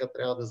ЦСК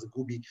трябва да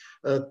загуби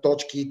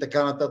точки и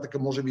така нататък,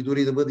 може би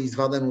дори да бъде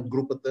изваден от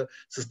групата,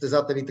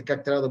 състезателите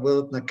как трябва да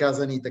бъдат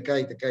наказани и така,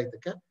 и така, и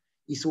така.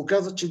 И се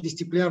оказа, че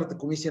дисциплинарната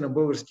комисия на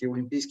Българския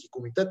олимпийски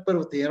комитет,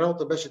 първата им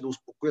работа беше да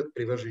успокоят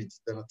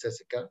привържениците на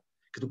ЦСК.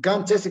 Като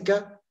казвам ЦСК,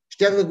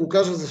 щях да го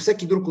кажа за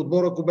всеки друг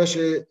отбор, ако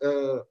беше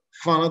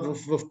хванат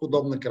в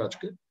подобна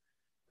крачка.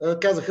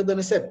 Казаха да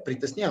не се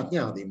притесняват,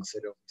 няма да има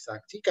сериозни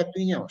санкции, както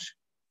и нямаше.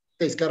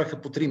 Те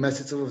изкараха по 3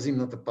 месеца в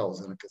зимната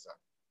пауза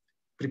наказание.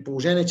 При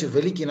положение, че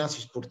велики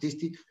наши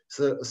спортисти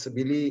са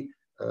били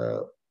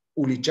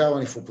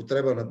уличавани в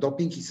употреба на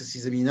допинг и са си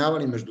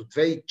заминавали между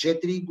 2 и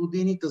 4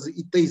 години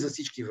и тъй за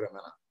всички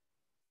времена.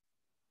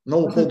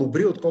 Много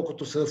по-добри,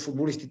 отколкото са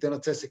футболистите на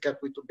ЦСК,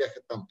 които бяха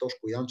там.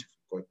 Тошко Янчев,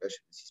 който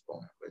беше, не си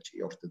спомням вече,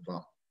 и още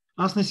 2.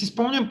 Аз не си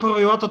спомням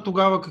правилата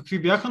тогава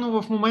какви бяха,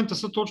 но в момента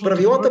са точно такива,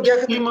 Правилата че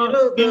бяха трима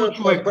такива,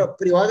 човека.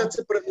 прилагат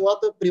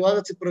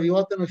се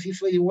правилата на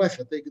FIFA и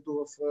UEFA, тъй като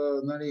в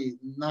нали,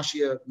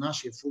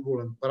 нашия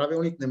футболен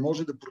правилник не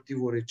може да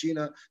противоречи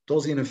на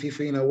този на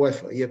FIFA и на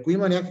UEFA. И ако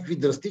има някакви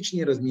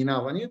драстични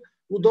разминавания,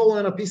 отдолу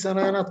е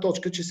написана една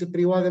точка, че се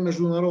прилага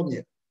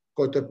международния,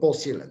 който е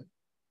по-силен.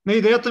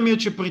 Идеята ми е,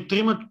 че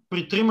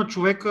при трима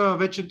човека,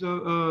 вече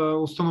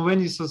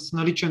установени с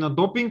наличие на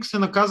допинг, се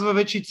наказва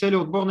вече и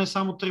целият отбор, не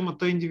само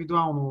тримата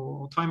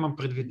индивидуално. Това имам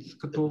предвид.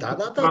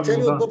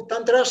 Целият отбор.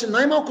 Там трябваше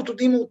най-малкото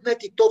да има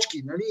отнети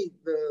точки. Нали?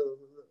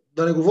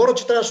 Да не говоря,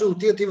 че трябваше да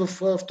отидат и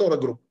в втора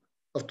група.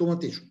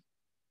 Автоматично.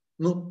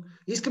 Но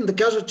искам да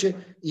кажа, че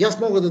и аз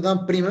мога да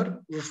дам пример,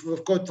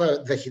 в който това е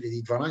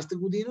 2012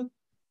 година.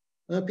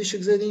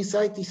 Пишех за един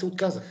сайт и се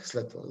отказах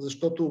след това,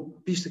 защото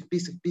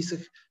писах.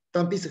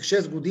 Там писах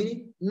 6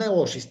 години, не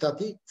лоши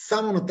статии,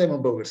 само на тема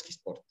български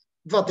спорт.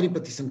 2-3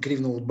 пъти съм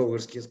кривнал от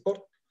българския спорт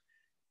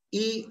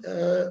и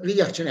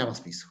видях, че няма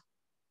смисъл.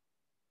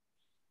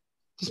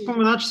 Ти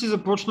спомена, че си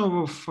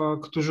започнал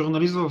като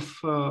журналист в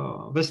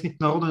вестник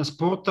Народен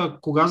спорт.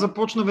 Кога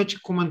започна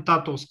вече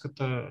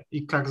коментаторската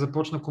и как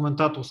започна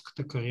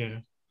коментаторската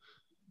кариера?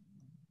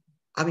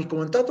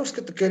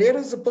 Коментаторската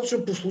кариера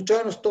започна по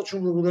случайност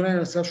точно благодарение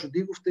на Сашо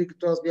Дигов, тъй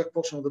като аз бях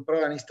почнал да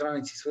правя едни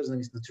страници,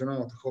 свързани с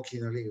Националната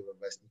хокейна лига във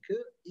вестника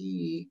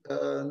и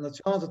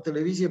Националната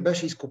телевизия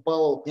беше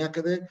изкопала от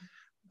някъде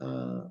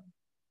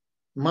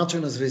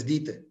мача на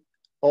звездите,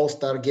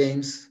 All-Star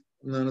Games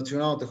на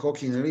Националната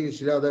хокейна лига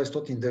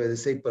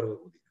 1991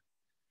 година.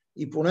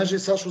 И понеже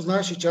Сашо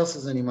знаеше, че аз се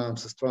занимавам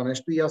с това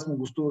нещо и аз му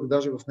гостувах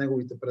даже в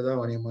неговите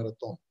предавания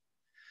маратон.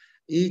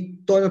 И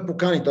той ме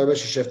покани, той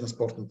беше шеф на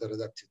спортната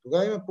редакция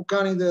тогава, и ме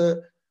покани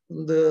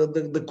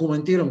да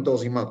коментирам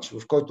този матч,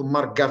 в който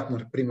Марк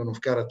Гартнер, примерно,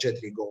 вкара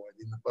 4 гола,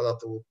 един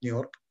нападател от Ню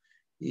Йорк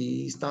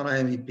и стана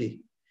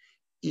MVP.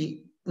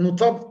 Но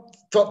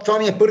това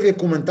ми е първият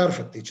коментар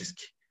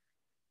фактически.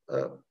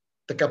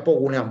 Така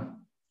по-голям.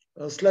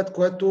 След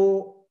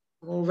което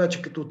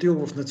вече като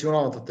отидох в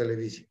Националната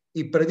телевизия.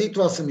 И преди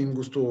това съм им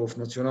гостувал в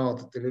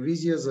Националната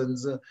телевизия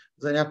за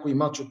някой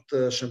матч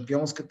от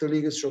Шампионската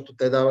лига, защото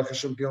те даваха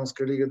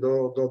Шампионска лига до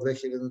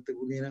 2000-та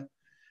година.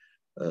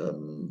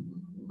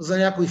 За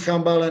някой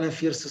хандбален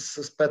ефир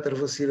с Петър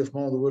Василев,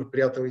 много добър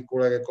приятел и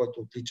колега, който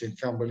е отличен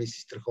хандбалист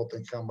и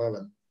страхотен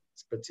хандбален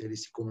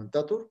специалист и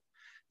коментатор.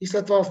 И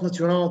след това в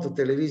Националната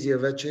телевизия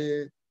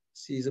вече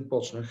си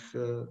започнах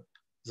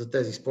за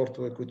тези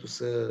спортове, които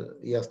са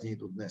ясни и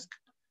до днес.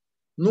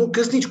 Но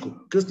късничко,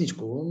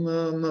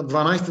 на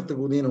 12-та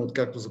година,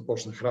 откакто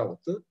започнах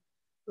работа,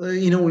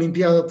 и на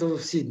Олимпиадата в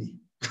Сидни.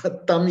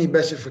 Там ми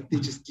беше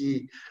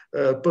фактически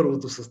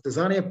първото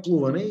състезание,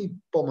 плуване и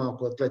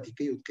по-малко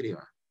атлетика и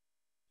откриване.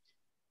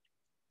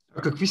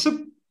 А какви са,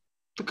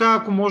 така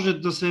ако може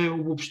да се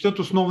обобщят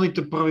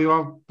основните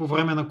правила по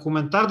време на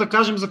коментар, да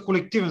кажем за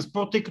колективен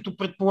спорт, тъй като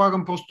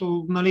предполагам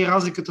просто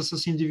разликата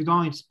с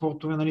индивидуалните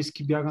спортове,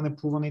 ски бягане,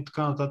 плуване и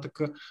така нататък,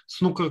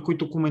 снукър,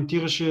 които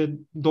коментираше е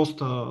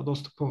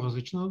доста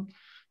по-различна.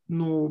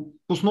 Но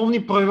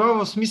основни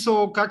правила в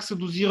смисъл как се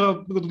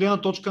дозира от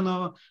гледна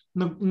точка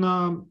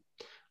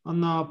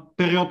на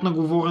период на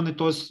говорене,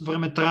 т.е.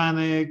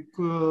 времетраене,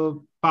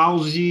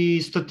 паузи,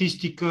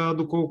 статистика,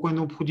 доколко е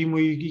необходимо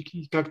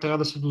и как трябва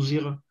да се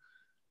дозира.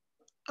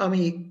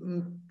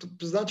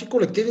 Значи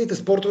колективните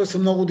спортове са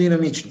много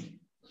динамични.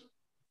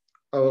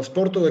 А в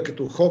спортове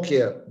като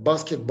хокея,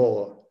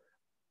 баскетбола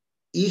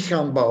и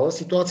хандбала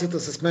ситуацията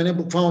се сменя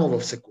буквално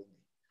в секунди.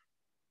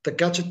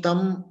 Така че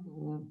там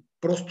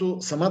просто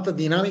самата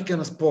динамика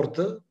на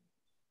спорта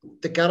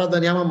те кара да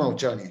няма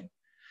мълчание.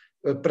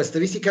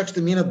 Представи си как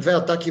ще минат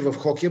 2 атаки в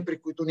хокея,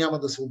 при които няма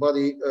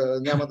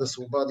да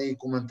се обади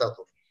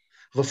коментатор.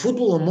 В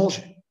футбола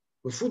може.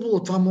 В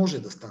футбола това може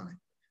да стане.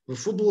 В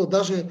футбола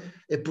даже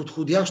е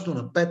подходящо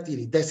на 5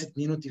 или 10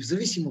 минути, в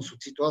зависимост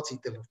от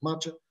ситуациите в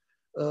матча,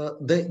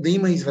 да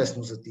има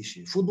известно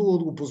затишие.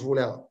 Футболът го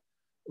позволява.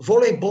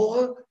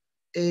 Волейбола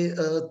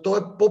той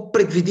е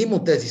по-предвидим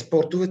от тези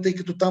спортове, тъй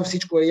като там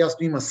всичко е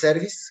ясно. Има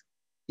сервис,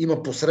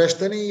 има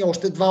посрещане и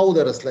още 2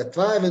 удара след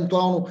това.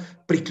 Евентуално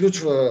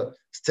приключва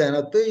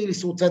сцената или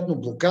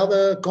съответно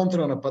блокада,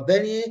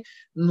 контранападение,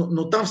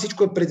 но там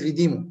всичко е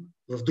предвидимо.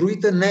 В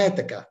другите не е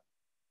така.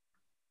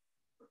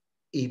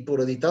 И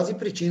поради тази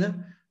причина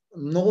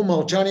много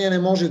мълчание не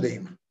може да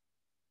има.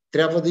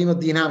 Трябва да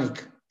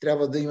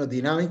има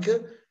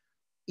динамика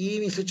и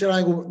мисля, че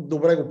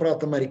най-добре го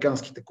правят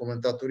американските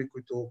коментатори,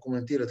 които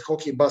коментират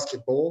хокей и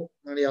баскетбол.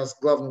 Аз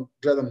главно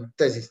гледам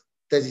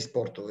тези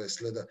спортове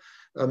следа.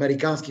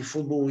 Американски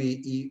футбол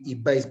и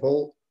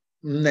бейсбол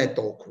не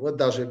толкова,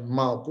 даже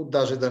малко,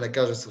 даже да не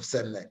кажа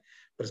съвсем не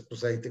през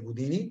последните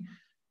години.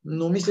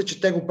 Но мисля,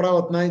 че те го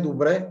правят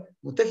най-добре,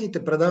 но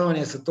техните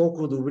предавания са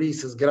толкова добри и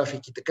с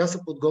графики, така са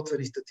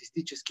подготвени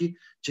статистически,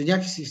 че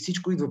някакси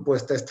всичко идва по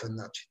естествен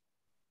начин.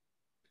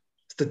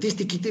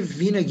 Статистиките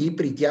винаги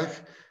при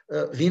тях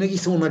винаги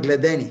са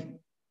онагледени.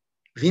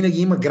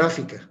 Винаги има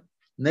графика.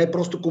 Не е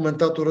просто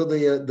коментатора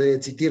да я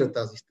цитира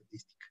тази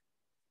статистика.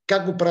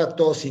 как го правят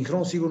този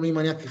синхрон? Сигурно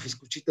има някакъв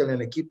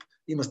изключителен екип,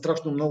 има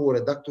страшно много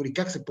редактори.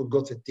 Как се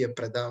подготвят тия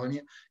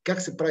предавания?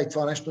 Как се прави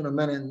това нещо?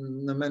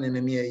 На мене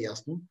не ми е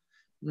ясно,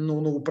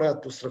 но го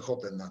правят по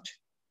страхотен начин.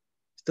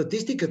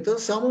 Статистиката,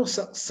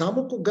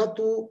 само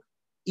когато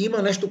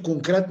има нещо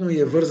конкретно и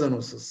е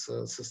вързано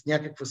с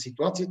някаква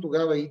ситуация,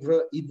 тогава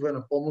идва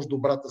на помощ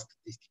добрата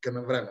статистика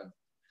на време.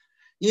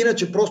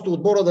 Иначе просто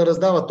отбора да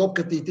раздава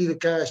топката и ти да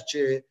кажеш,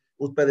 че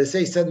от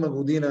 57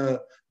 година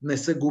не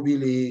са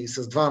губили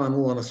с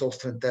 2-0 на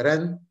собствен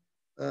терен,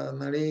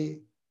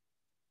 нали?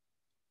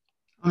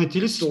 А не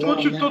ти ли се струва,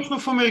 че точно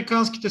в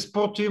американските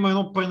спорти има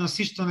едно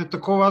пренасищане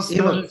такова?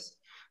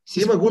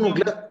 Има го, но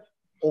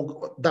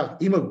да,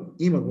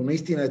 има го,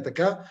 наистина е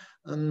така,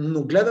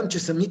 но гледам, че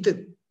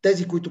самите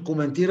тези, които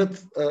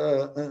коментират,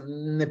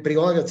 не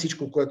прилагат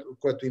всичко,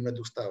 което им е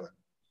доставено.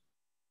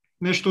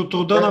 Нещо от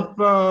рода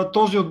на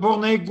този отбор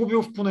не е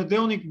губил в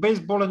понеделник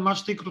бейсболен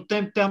матч, тъй като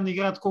там не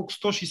играят колко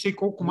 160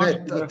 колко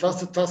матча. Не,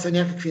 това са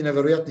някакви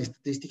невероятни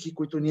статистики,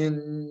 които ние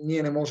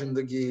не можем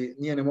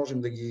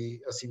да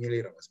ги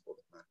асимилираме,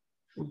 според мен.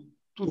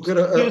 Тук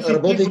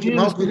работейки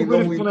малко или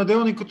много... В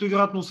понеделник, като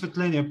играят на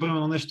осветление,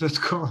 примерно нещо е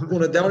такова.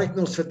 Понеделник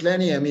на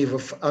осветление,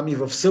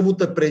 в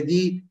събота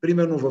преди,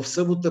 примерно в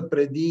събота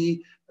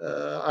преди,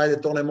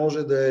 айде, то не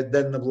може да е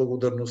ден на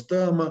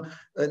благодарността, ама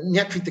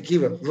някакви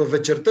такива. В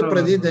вечерта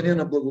преди деня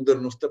на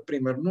благодарността,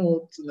 примерно,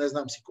 от не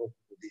знам си колко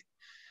години.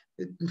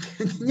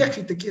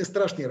 Някакви такива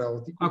страшни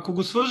работи. Ако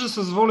го свържа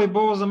с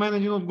волейбола, за мен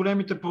един от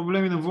големите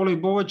проблеми на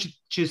волейбола е,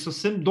 че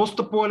съвсем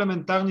доста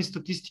по-елементарни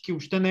статистики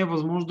въобще не е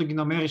възможно да ги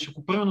намериш.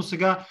 Ако примерно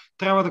сега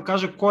трябва да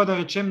кажа кой е, да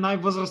речем,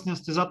 най-възрастният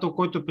състезател,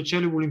 който е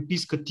печелил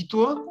олимпийска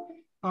титла,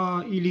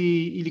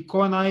 или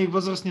кой е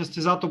най-възрастният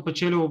състезател,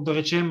 печелил, да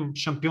речем,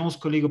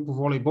 шампионска лига по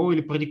волейбол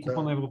или преди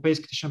купа на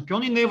европейските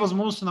шампиони, не е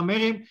възможно да се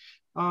намери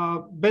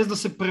без да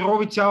се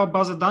прерови цяла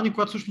база данни,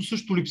 която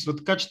също липсва.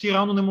 Така че ти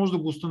реално не можеш да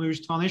го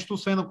установиш това нещо,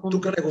 освен ако...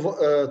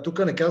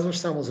 Тук не казваш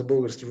само за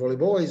български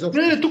волейбол, а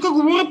изобщо... Не, тук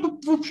говоря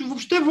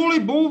въобще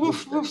волейбол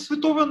в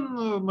световен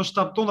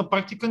мащаб. То на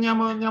практика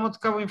няма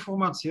такава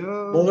информация.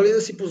 Мога ли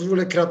да си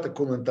позволя кратък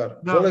коментар?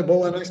 Да.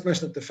 Волейбол е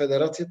най-смешната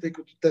федерация, тъй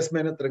като те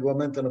сменят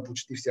регламента на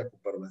почти всяко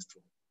първенство.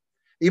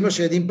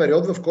 Имаше един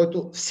период, в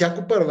който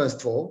всяко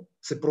първенство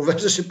се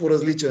провеждаше по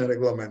различен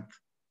регламент.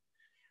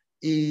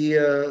 И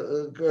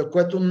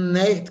което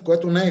не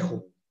е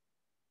хубаво.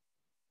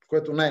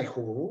 Което не е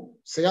хубаво.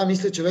 Сега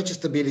мисля, че вече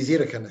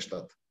стабилизираха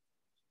нещата.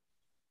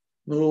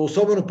 Но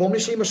особено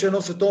помниш, имаше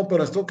едно световно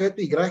първенство,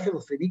 където играеха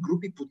в едни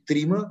групи по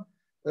трима,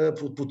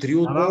 по три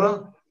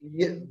отбора.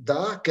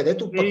 Да,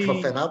 където пък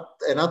в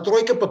една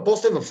тройка, пък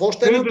после в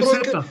още една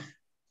тройка.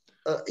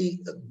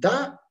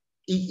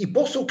 И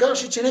после се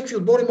оказваше, че някакви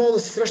отбори могат да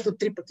се срещат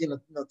 3 пъти на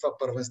това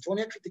първенство.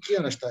 Някакви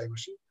такива неща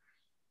имаше.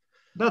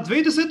 Да,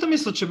 2010-та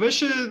мисля, че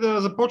беше,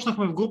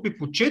 започнахме в групи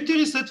по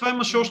 4, след това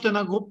имаше още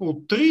една група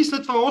от 3,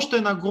 след това още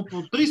една група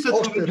от 3,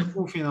 след това беше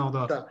полуфинал.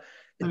 Да.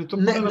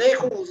 Не е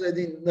хубаво за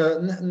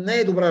не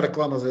е добра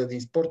реклама за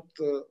един спорт.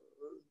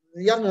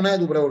 Явно не е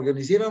добре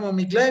организиран,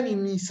 ами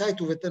гледам и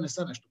сайтовете не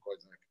са нещо, кой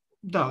знае.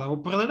 Да,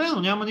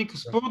 определено, няма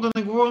никакъв спор. Да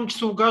не говорим, че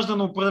се огажда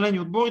на определени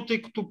отбори,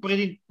 тъй като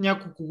преди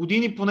няколко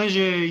години,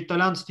 понеже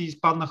италианците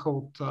изпаднаха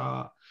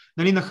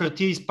на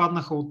хартия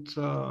изпаднаха от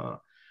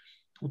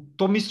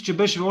то мисля, че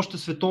беше още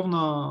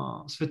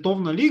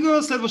световна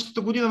лига.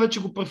 Следващата година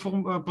вече го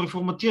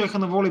преформатираха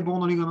на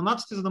волейболна лига на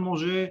нациите, за да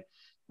може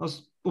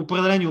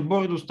определени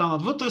отбори да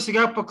останат вътре.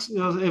 Сега пък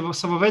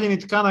са въведени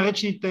така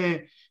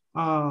наречените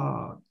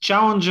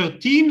Challenger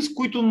Teams,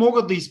 които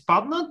могат да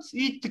изпаднат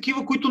и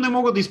такива, които не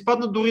могат да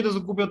изпаднат, дори да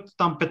загубят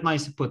там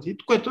 15 пъти,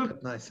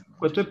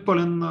 което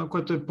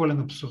е пълен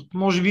абсурд.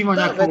 Може би има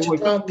някаква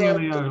логика, ние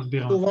не я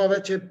разбираме. Това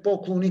вече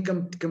по-клони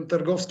към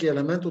търговски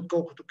елемент,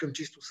 отколкото към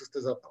чисто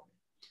състезателно.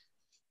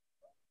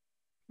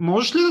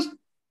 Можеш ли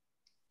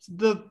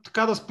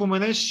да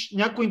споменеш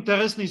някоя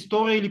интересна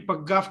история или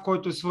пък гаф,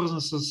 който е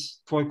свързан с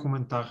твой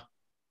коментар?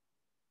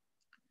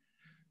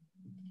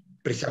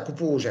 При всяко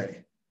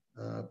положение.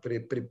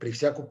 При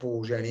всяко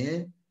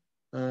положение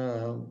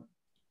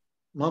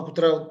малко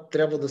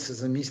трябва да се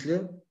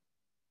замисля.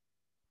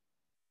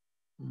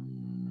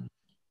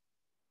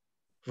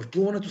 В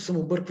плуването съм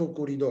обърквал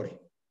коридори.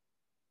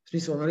 В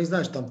смисъл, нали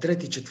знаеш, там 3,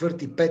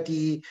 4,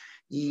 5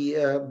 и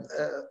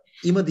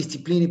има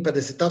дисциплини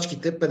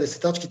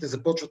 50-тачките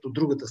започват от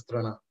другата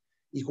страна.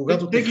 И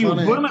когато те ги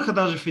обърнаха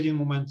даже в един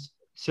момент.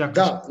 Сякаш.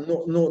 Да,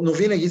 но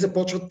винаги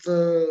започват,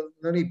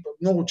 нали,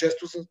 много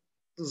често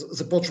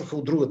започваха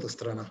от другата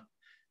страна.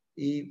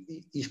 И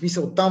в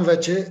смисъл там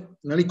вече,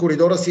 нали,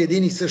 коридора си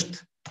един и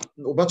същ.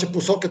 Обаче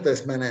посоката е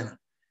сменена.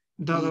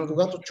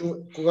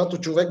 Когато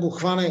човек го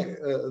хване,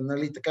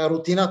 нали, така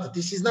рутината,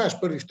 ти си знаеш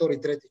първи,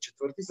 втори, трети,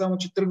 четвърти, само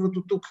че тръгват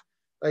от тук.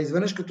 А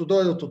изведнъж като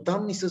дойдат от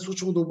там, ми се е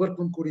случило да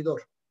обърквам коридор.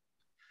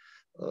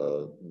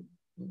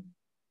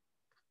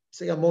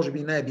 Сега може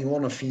би не е било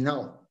на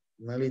финал,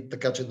 нали,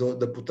 така че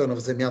да потъна в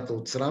земята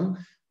от срам,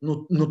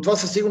 но това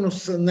със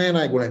сигурност не е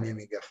най-големия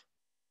ми гаф.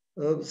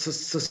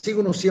 Със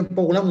сигурност имам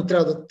по-голям, но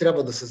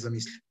трябва да се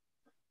замисли.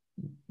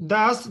 Да,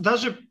 аз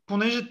даже,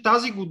 понеже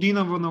тази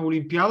година на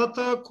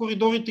Олимпиадата,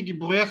 коридорите ги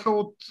брояха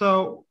от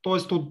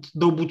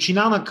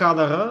дълбочина на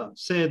кадъра,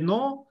 все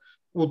едно,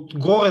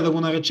 отгоре да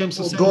го наречем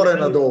съвсем Отгоре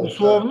надолу, да.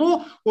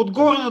 условно,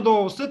 отгоре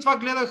надолу. След това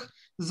гледах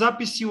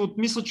записи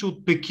мисля, че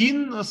от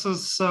Пекин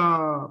с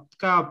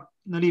така,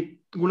 нали,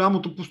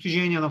 голямото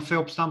постижение на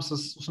Фелпс там с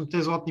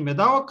 8-те златни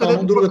медала, Там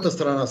където от другата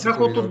страна са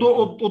коридори.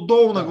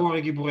 отдолу Да,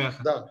 нагоре ги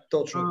брояха. да,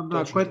 точно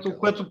така.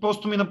 Което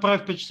просто ми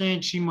направи впечатление,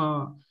 че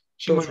има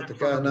Точно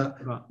някаква така.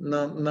 разлика.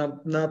 Да.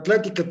 На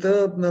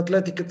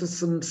атлетиката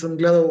съм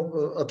гледал,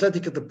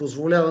 атлетиката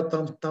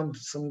позволява, там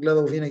съм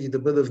гледал винаги да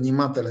бъда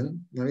внимателен,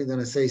 нали,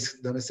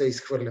 да не се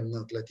изхвърлям на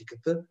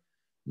атлетиката.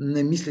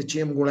 Не мисля, че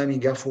имам големи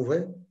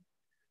гафове.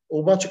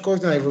 Обаче, кой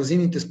знае, в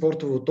зимните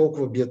спортове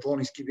толкова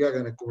биатлон и ски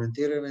бягане,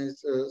 коментиране,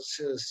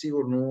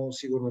 сигурно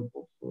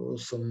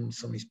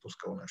съм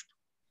изпускал нещо.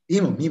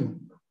 Имам.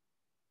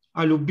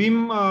 А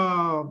любим,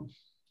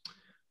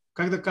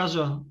 как да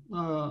кажа,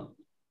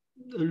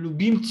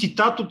 любим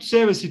цитат от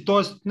себе си,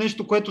 т.е.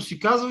 нещо, което си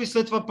казал и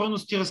след това първо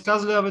си ти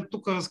разказали,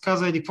 тук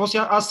разказа еди какво си.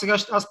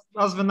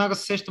 Аз веднага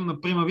се сещам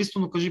на Примависто,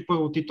 но кажи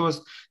първо ти, т.е.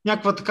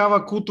 някаква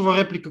такава култова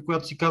реплика,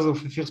 която си казал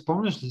в ефир,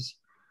 спомняш ли си?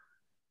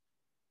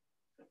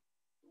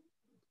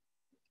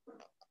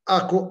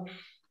 Ако,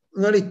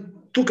 нали,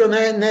 тук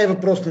не е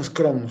въпрос на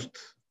скромност.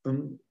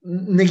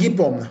 Не ги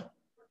помня.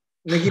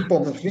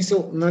 В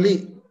смисъл,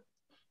 нали,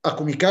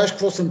 ако ми кажеш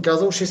какво съм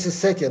казал, ще се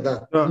сетя,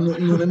 да.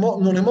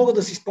 Но не мога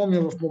да си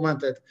спомня в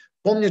момента. Ето.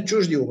 Помня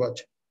чужди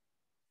обаче.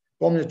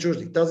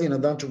 Тази на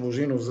Данчо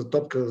Божинов за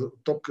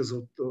топка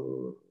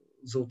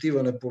за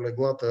отиване по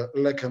леглата,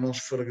 лека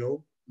нож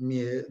фъргъл, ми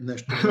е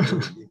нещо.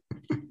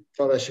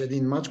 Това беше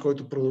един матч,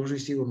 който продължи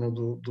сигурно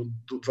до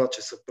 2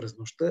 часа през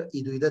нощта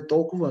и дойде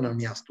толкова на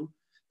място.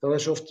 Това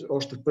беше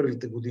още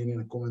първите години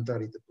на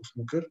коментарите по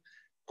снукър,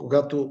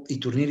 когато и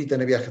турнирите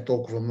не бяха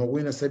толкова много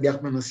и не се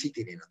бяхме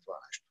наситили на това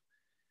нещо.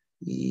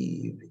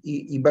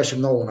 И беше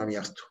много на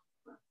място.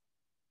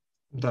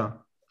 Да.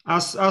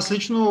 Аз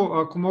лично,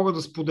 ако мога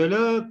да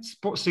споделя,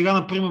 сега,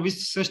 например, ви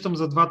се сещам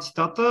за 2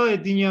 цитата.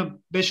 Единия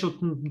беше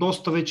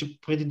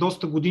преди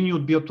доста години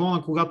от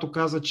биатлона, когато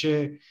каза,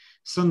 че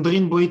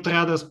Сандрин Баи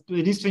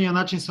единственият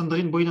начин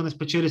Сандрин Баи да не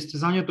спечели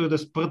състезанието е да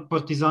спрат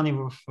партизани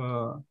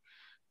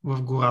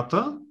в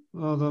гората,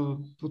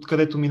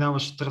 откъдето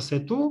минаваше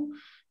трасето.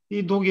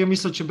 И другия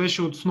мисля, че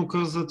беше от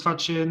снукър за това,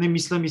 че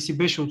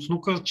беше от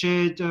снукър,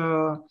 че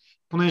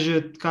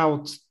понеже така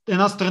от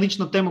една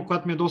странична тема,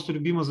 която ми е доста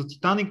любима за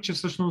Титаник, че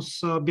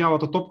всъщност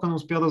бялата топка не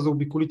успя да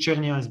заобиколи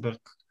черния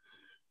айсберг.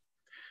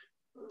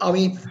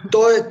 Ами,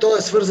 то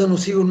е свързано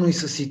сигурно и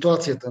с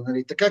ситуацията.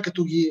 Нали? Така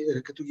като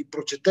ги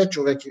прочете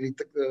човек или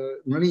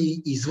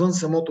нали, извън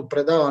самото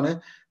предаване,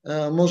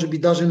 може би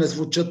даже не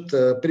звучат,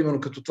 примерно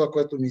като това,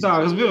 което ми...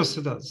 Да, разбира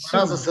се, да.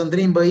 За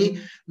Сандрин Баи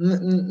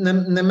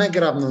не ме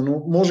грабна,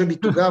 но може би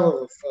тогава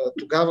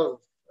в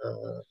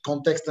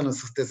контекста на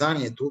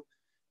състезанието,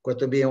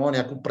 което е било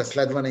някакво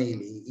преследване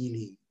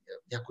или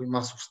някой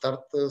масов старт,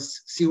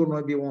 сигурно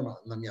е било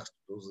на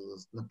мястото, за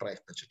да направи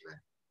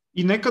впечатление.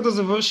 И нека да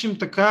завършим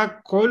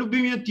така. Кой е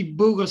любимият ти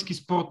български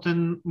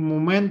спортен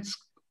момент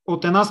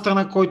от една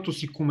страна, който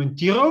си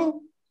коментирал,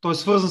 той е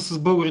свързан с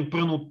българин,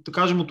 да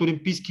кажем от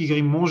Олимпийски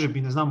игри, може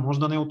би, не знам, може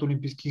да не е от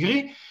Олимпийски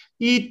игри,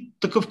 и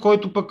такъв,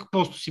 който пък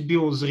просто си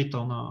бил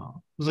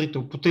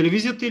зрител по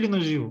телевизията или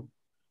на живо?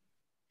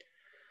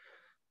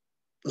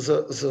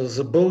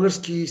 За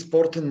български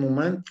спортен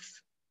момент,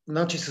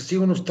 значи със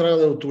сигурност трябва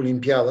да е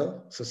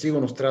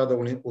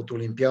от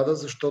Олимпиада,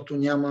 защото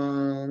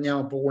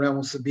няма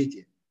по-голямо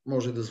събитие.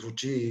 Може да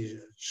звучи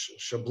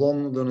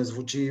шаблонно, да не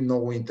звучи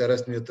много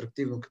интересно и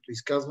атрактивно като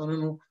изказване,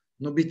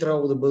 но би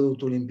трябвало да бъде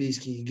от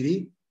Олимпийски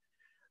игри.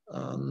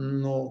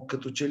 Но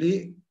като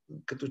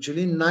че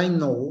ли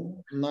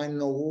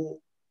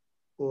най-много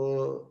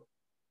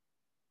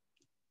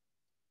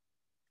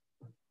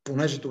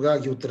понеже тогава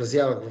ги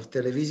отразявах в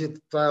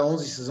телевизията, това е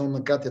онзи сезон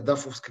на Катя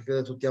Дафовска,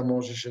 където тя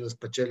можеше да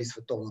спечели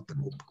световната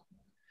купа.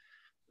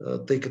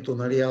 Тъй като,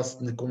 нали,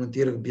 аз не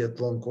коментирах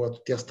биатлон,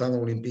 когато тя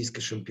стана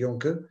олимпийска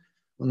шампионка,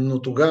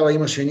 но тогава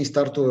имаше едни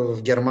стартове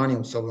в Германия,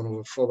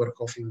 особено в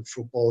Оберхоф и в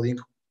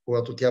Фруполдинг,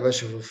 когато тя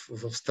беше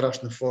в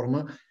страшна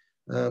форма.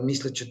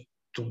 Мисля, че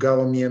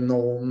тогава ми е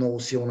много, много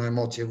силна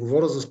емоция.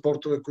 Говоря за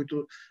спортове,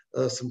 които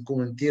съм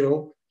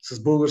коментирал с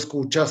българско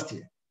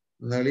участие.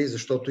 Нали,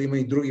 защото има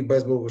и други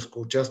без българско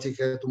участие,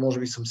 където може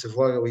би съм се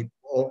влагал и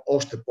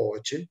още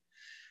повече,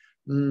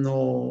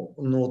 но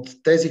от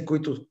тези,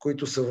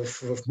 които са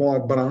в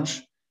моя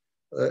бранш,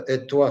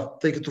 е това.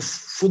 Тъй като в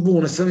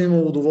футбол не съм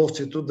имал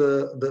удоволствието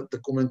да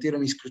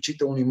коментирам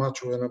изключителни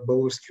мачове на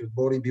български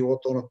отбори, било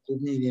то на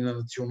клубни или на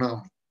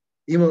национални.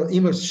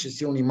 Имаше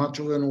силни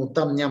мачове, но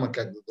оттам няма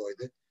как да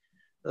дойде.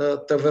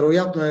 Та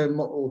вероятно е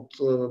от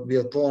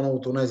биатлона,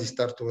 от онези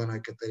стартове на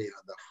Екатерина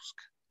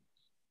Дафовска.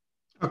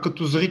 А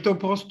като зрител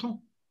просто?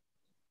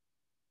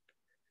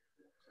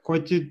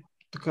 Кой ти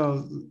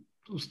така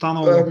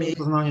останал в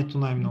съзнанието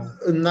най-много?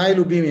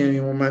 Най-любимият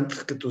ми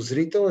момент като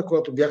зрител е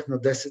когато бях на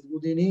 10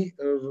 години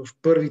в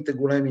първите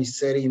големи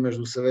серии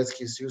между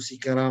Съветския съюз и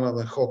Канада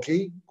на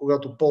хокей,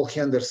 когато Пол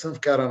Хендерсън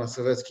вкара на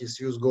Съветския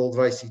съюз гол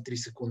 23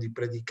 секунди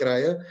преди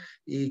края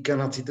и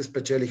канадците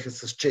спечелиха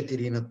с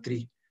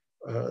 4-3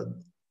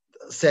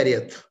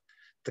 серията.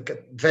 Така,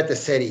 двете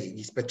серии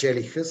ги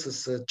спечелиха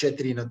с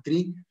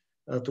 4-3.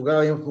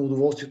 Тогава имахме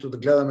удоволствието да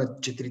гледаме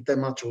 4-те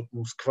мача от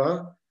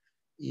Москва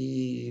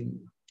и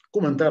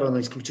коментара на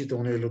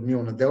изключителния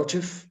Людмил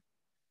Неделчев.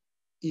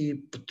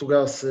 И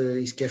тогава се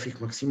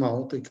изкефих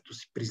максимално, тъй като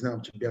си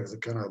признавам, че бях за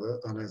Канада,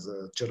 а не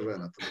за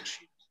червената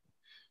машина.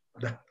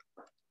 Да.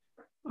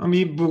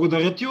 Ами,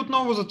 благодаря ти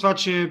отново за това,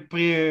 че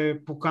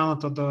прие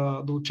поканата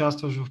да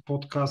участваш в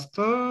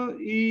подкаста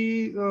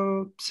и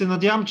се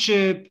надявам,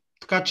 че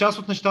така част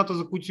от нещата,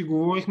 за които си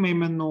говорихме,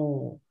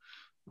 именно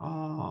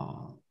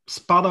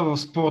спада в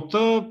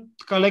спорта,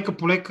 така лека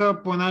по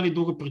лека, по една или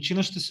друга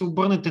причина ще се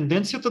обърне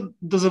тенденцията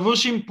да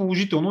завършим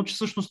положително, че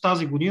всъщност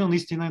тази година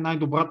наистина е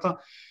най-добрата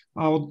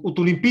от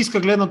олимпийска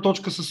гледна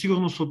точка със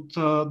сигурност от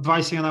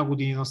 21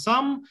 години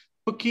насам,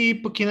 пък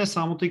и не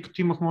само, тъй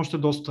като имахме още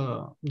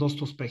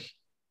доста успехи.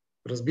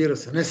 Разбира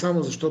се, не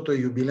само защото е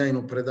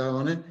юбилейно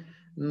предаване,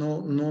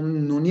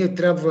 но ние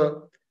трябва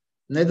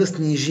не да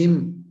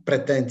снижим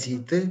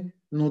претенциите,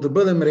 но да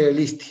бъдем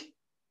реалисти.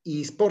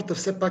 И спорта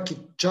все пак е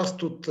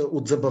част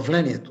от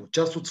забавлението,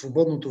 част от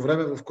свободното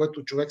време, в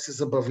което човек се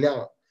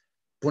забавлява.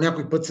 По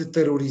някой път се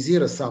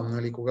тероризира сам,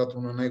 нали,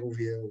 когато на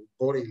неговия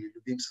отбор или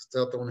любим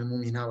състезател не му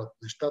минават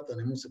нещата,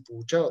 не му се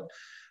получават.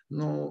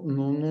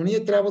 Но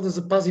ние трябва да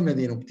запазим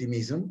един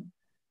оптимизъм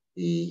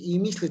и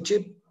мисля,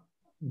 че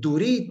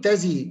дори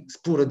тези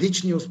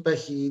спорадични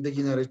успехи, да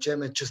ги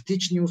наречеме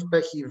частични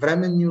успехи,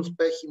 временни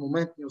успехи,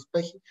 моментни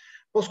успехи,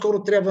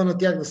 по-скоро трябва на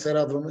тях да се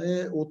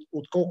радваме,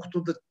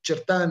 отколкото да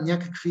чертаем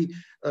някакви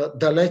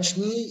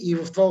далечни и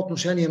в това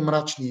отношение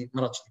мрачни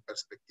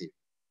перспективи.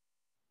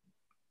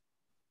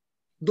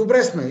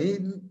 Добре сме и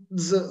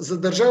за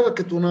държава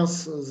като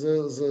нас,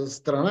 за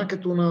страна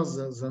като нас,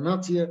 за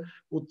нация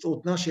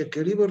от нашия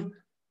калибър,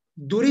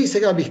 дори и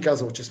сега бих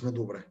казал, че сме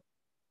добре.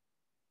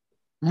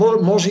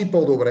 Може и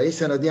по-добре и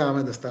се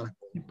надяваме да стане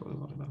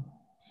по-добре. Да.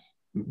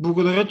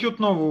 Благодаря ти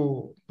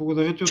отново.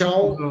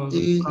 Чао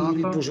и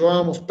ви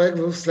пожелавам успех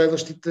в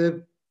следващите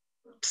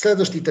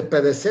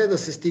 50 да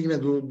се стигне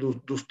до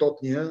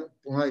 100-ния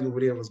по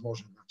най-добрия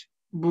възможен начин.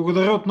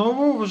 Благодаря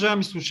отново,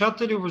 уважаеми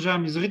слушатели,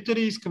 уважаеми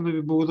зрители. Искам да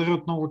ви благодаря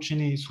отново, че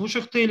ни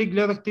слушахте или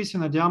гледахте и се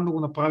надявам да го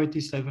направите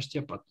и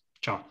следващия път.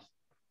 Чао!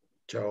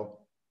 Чао!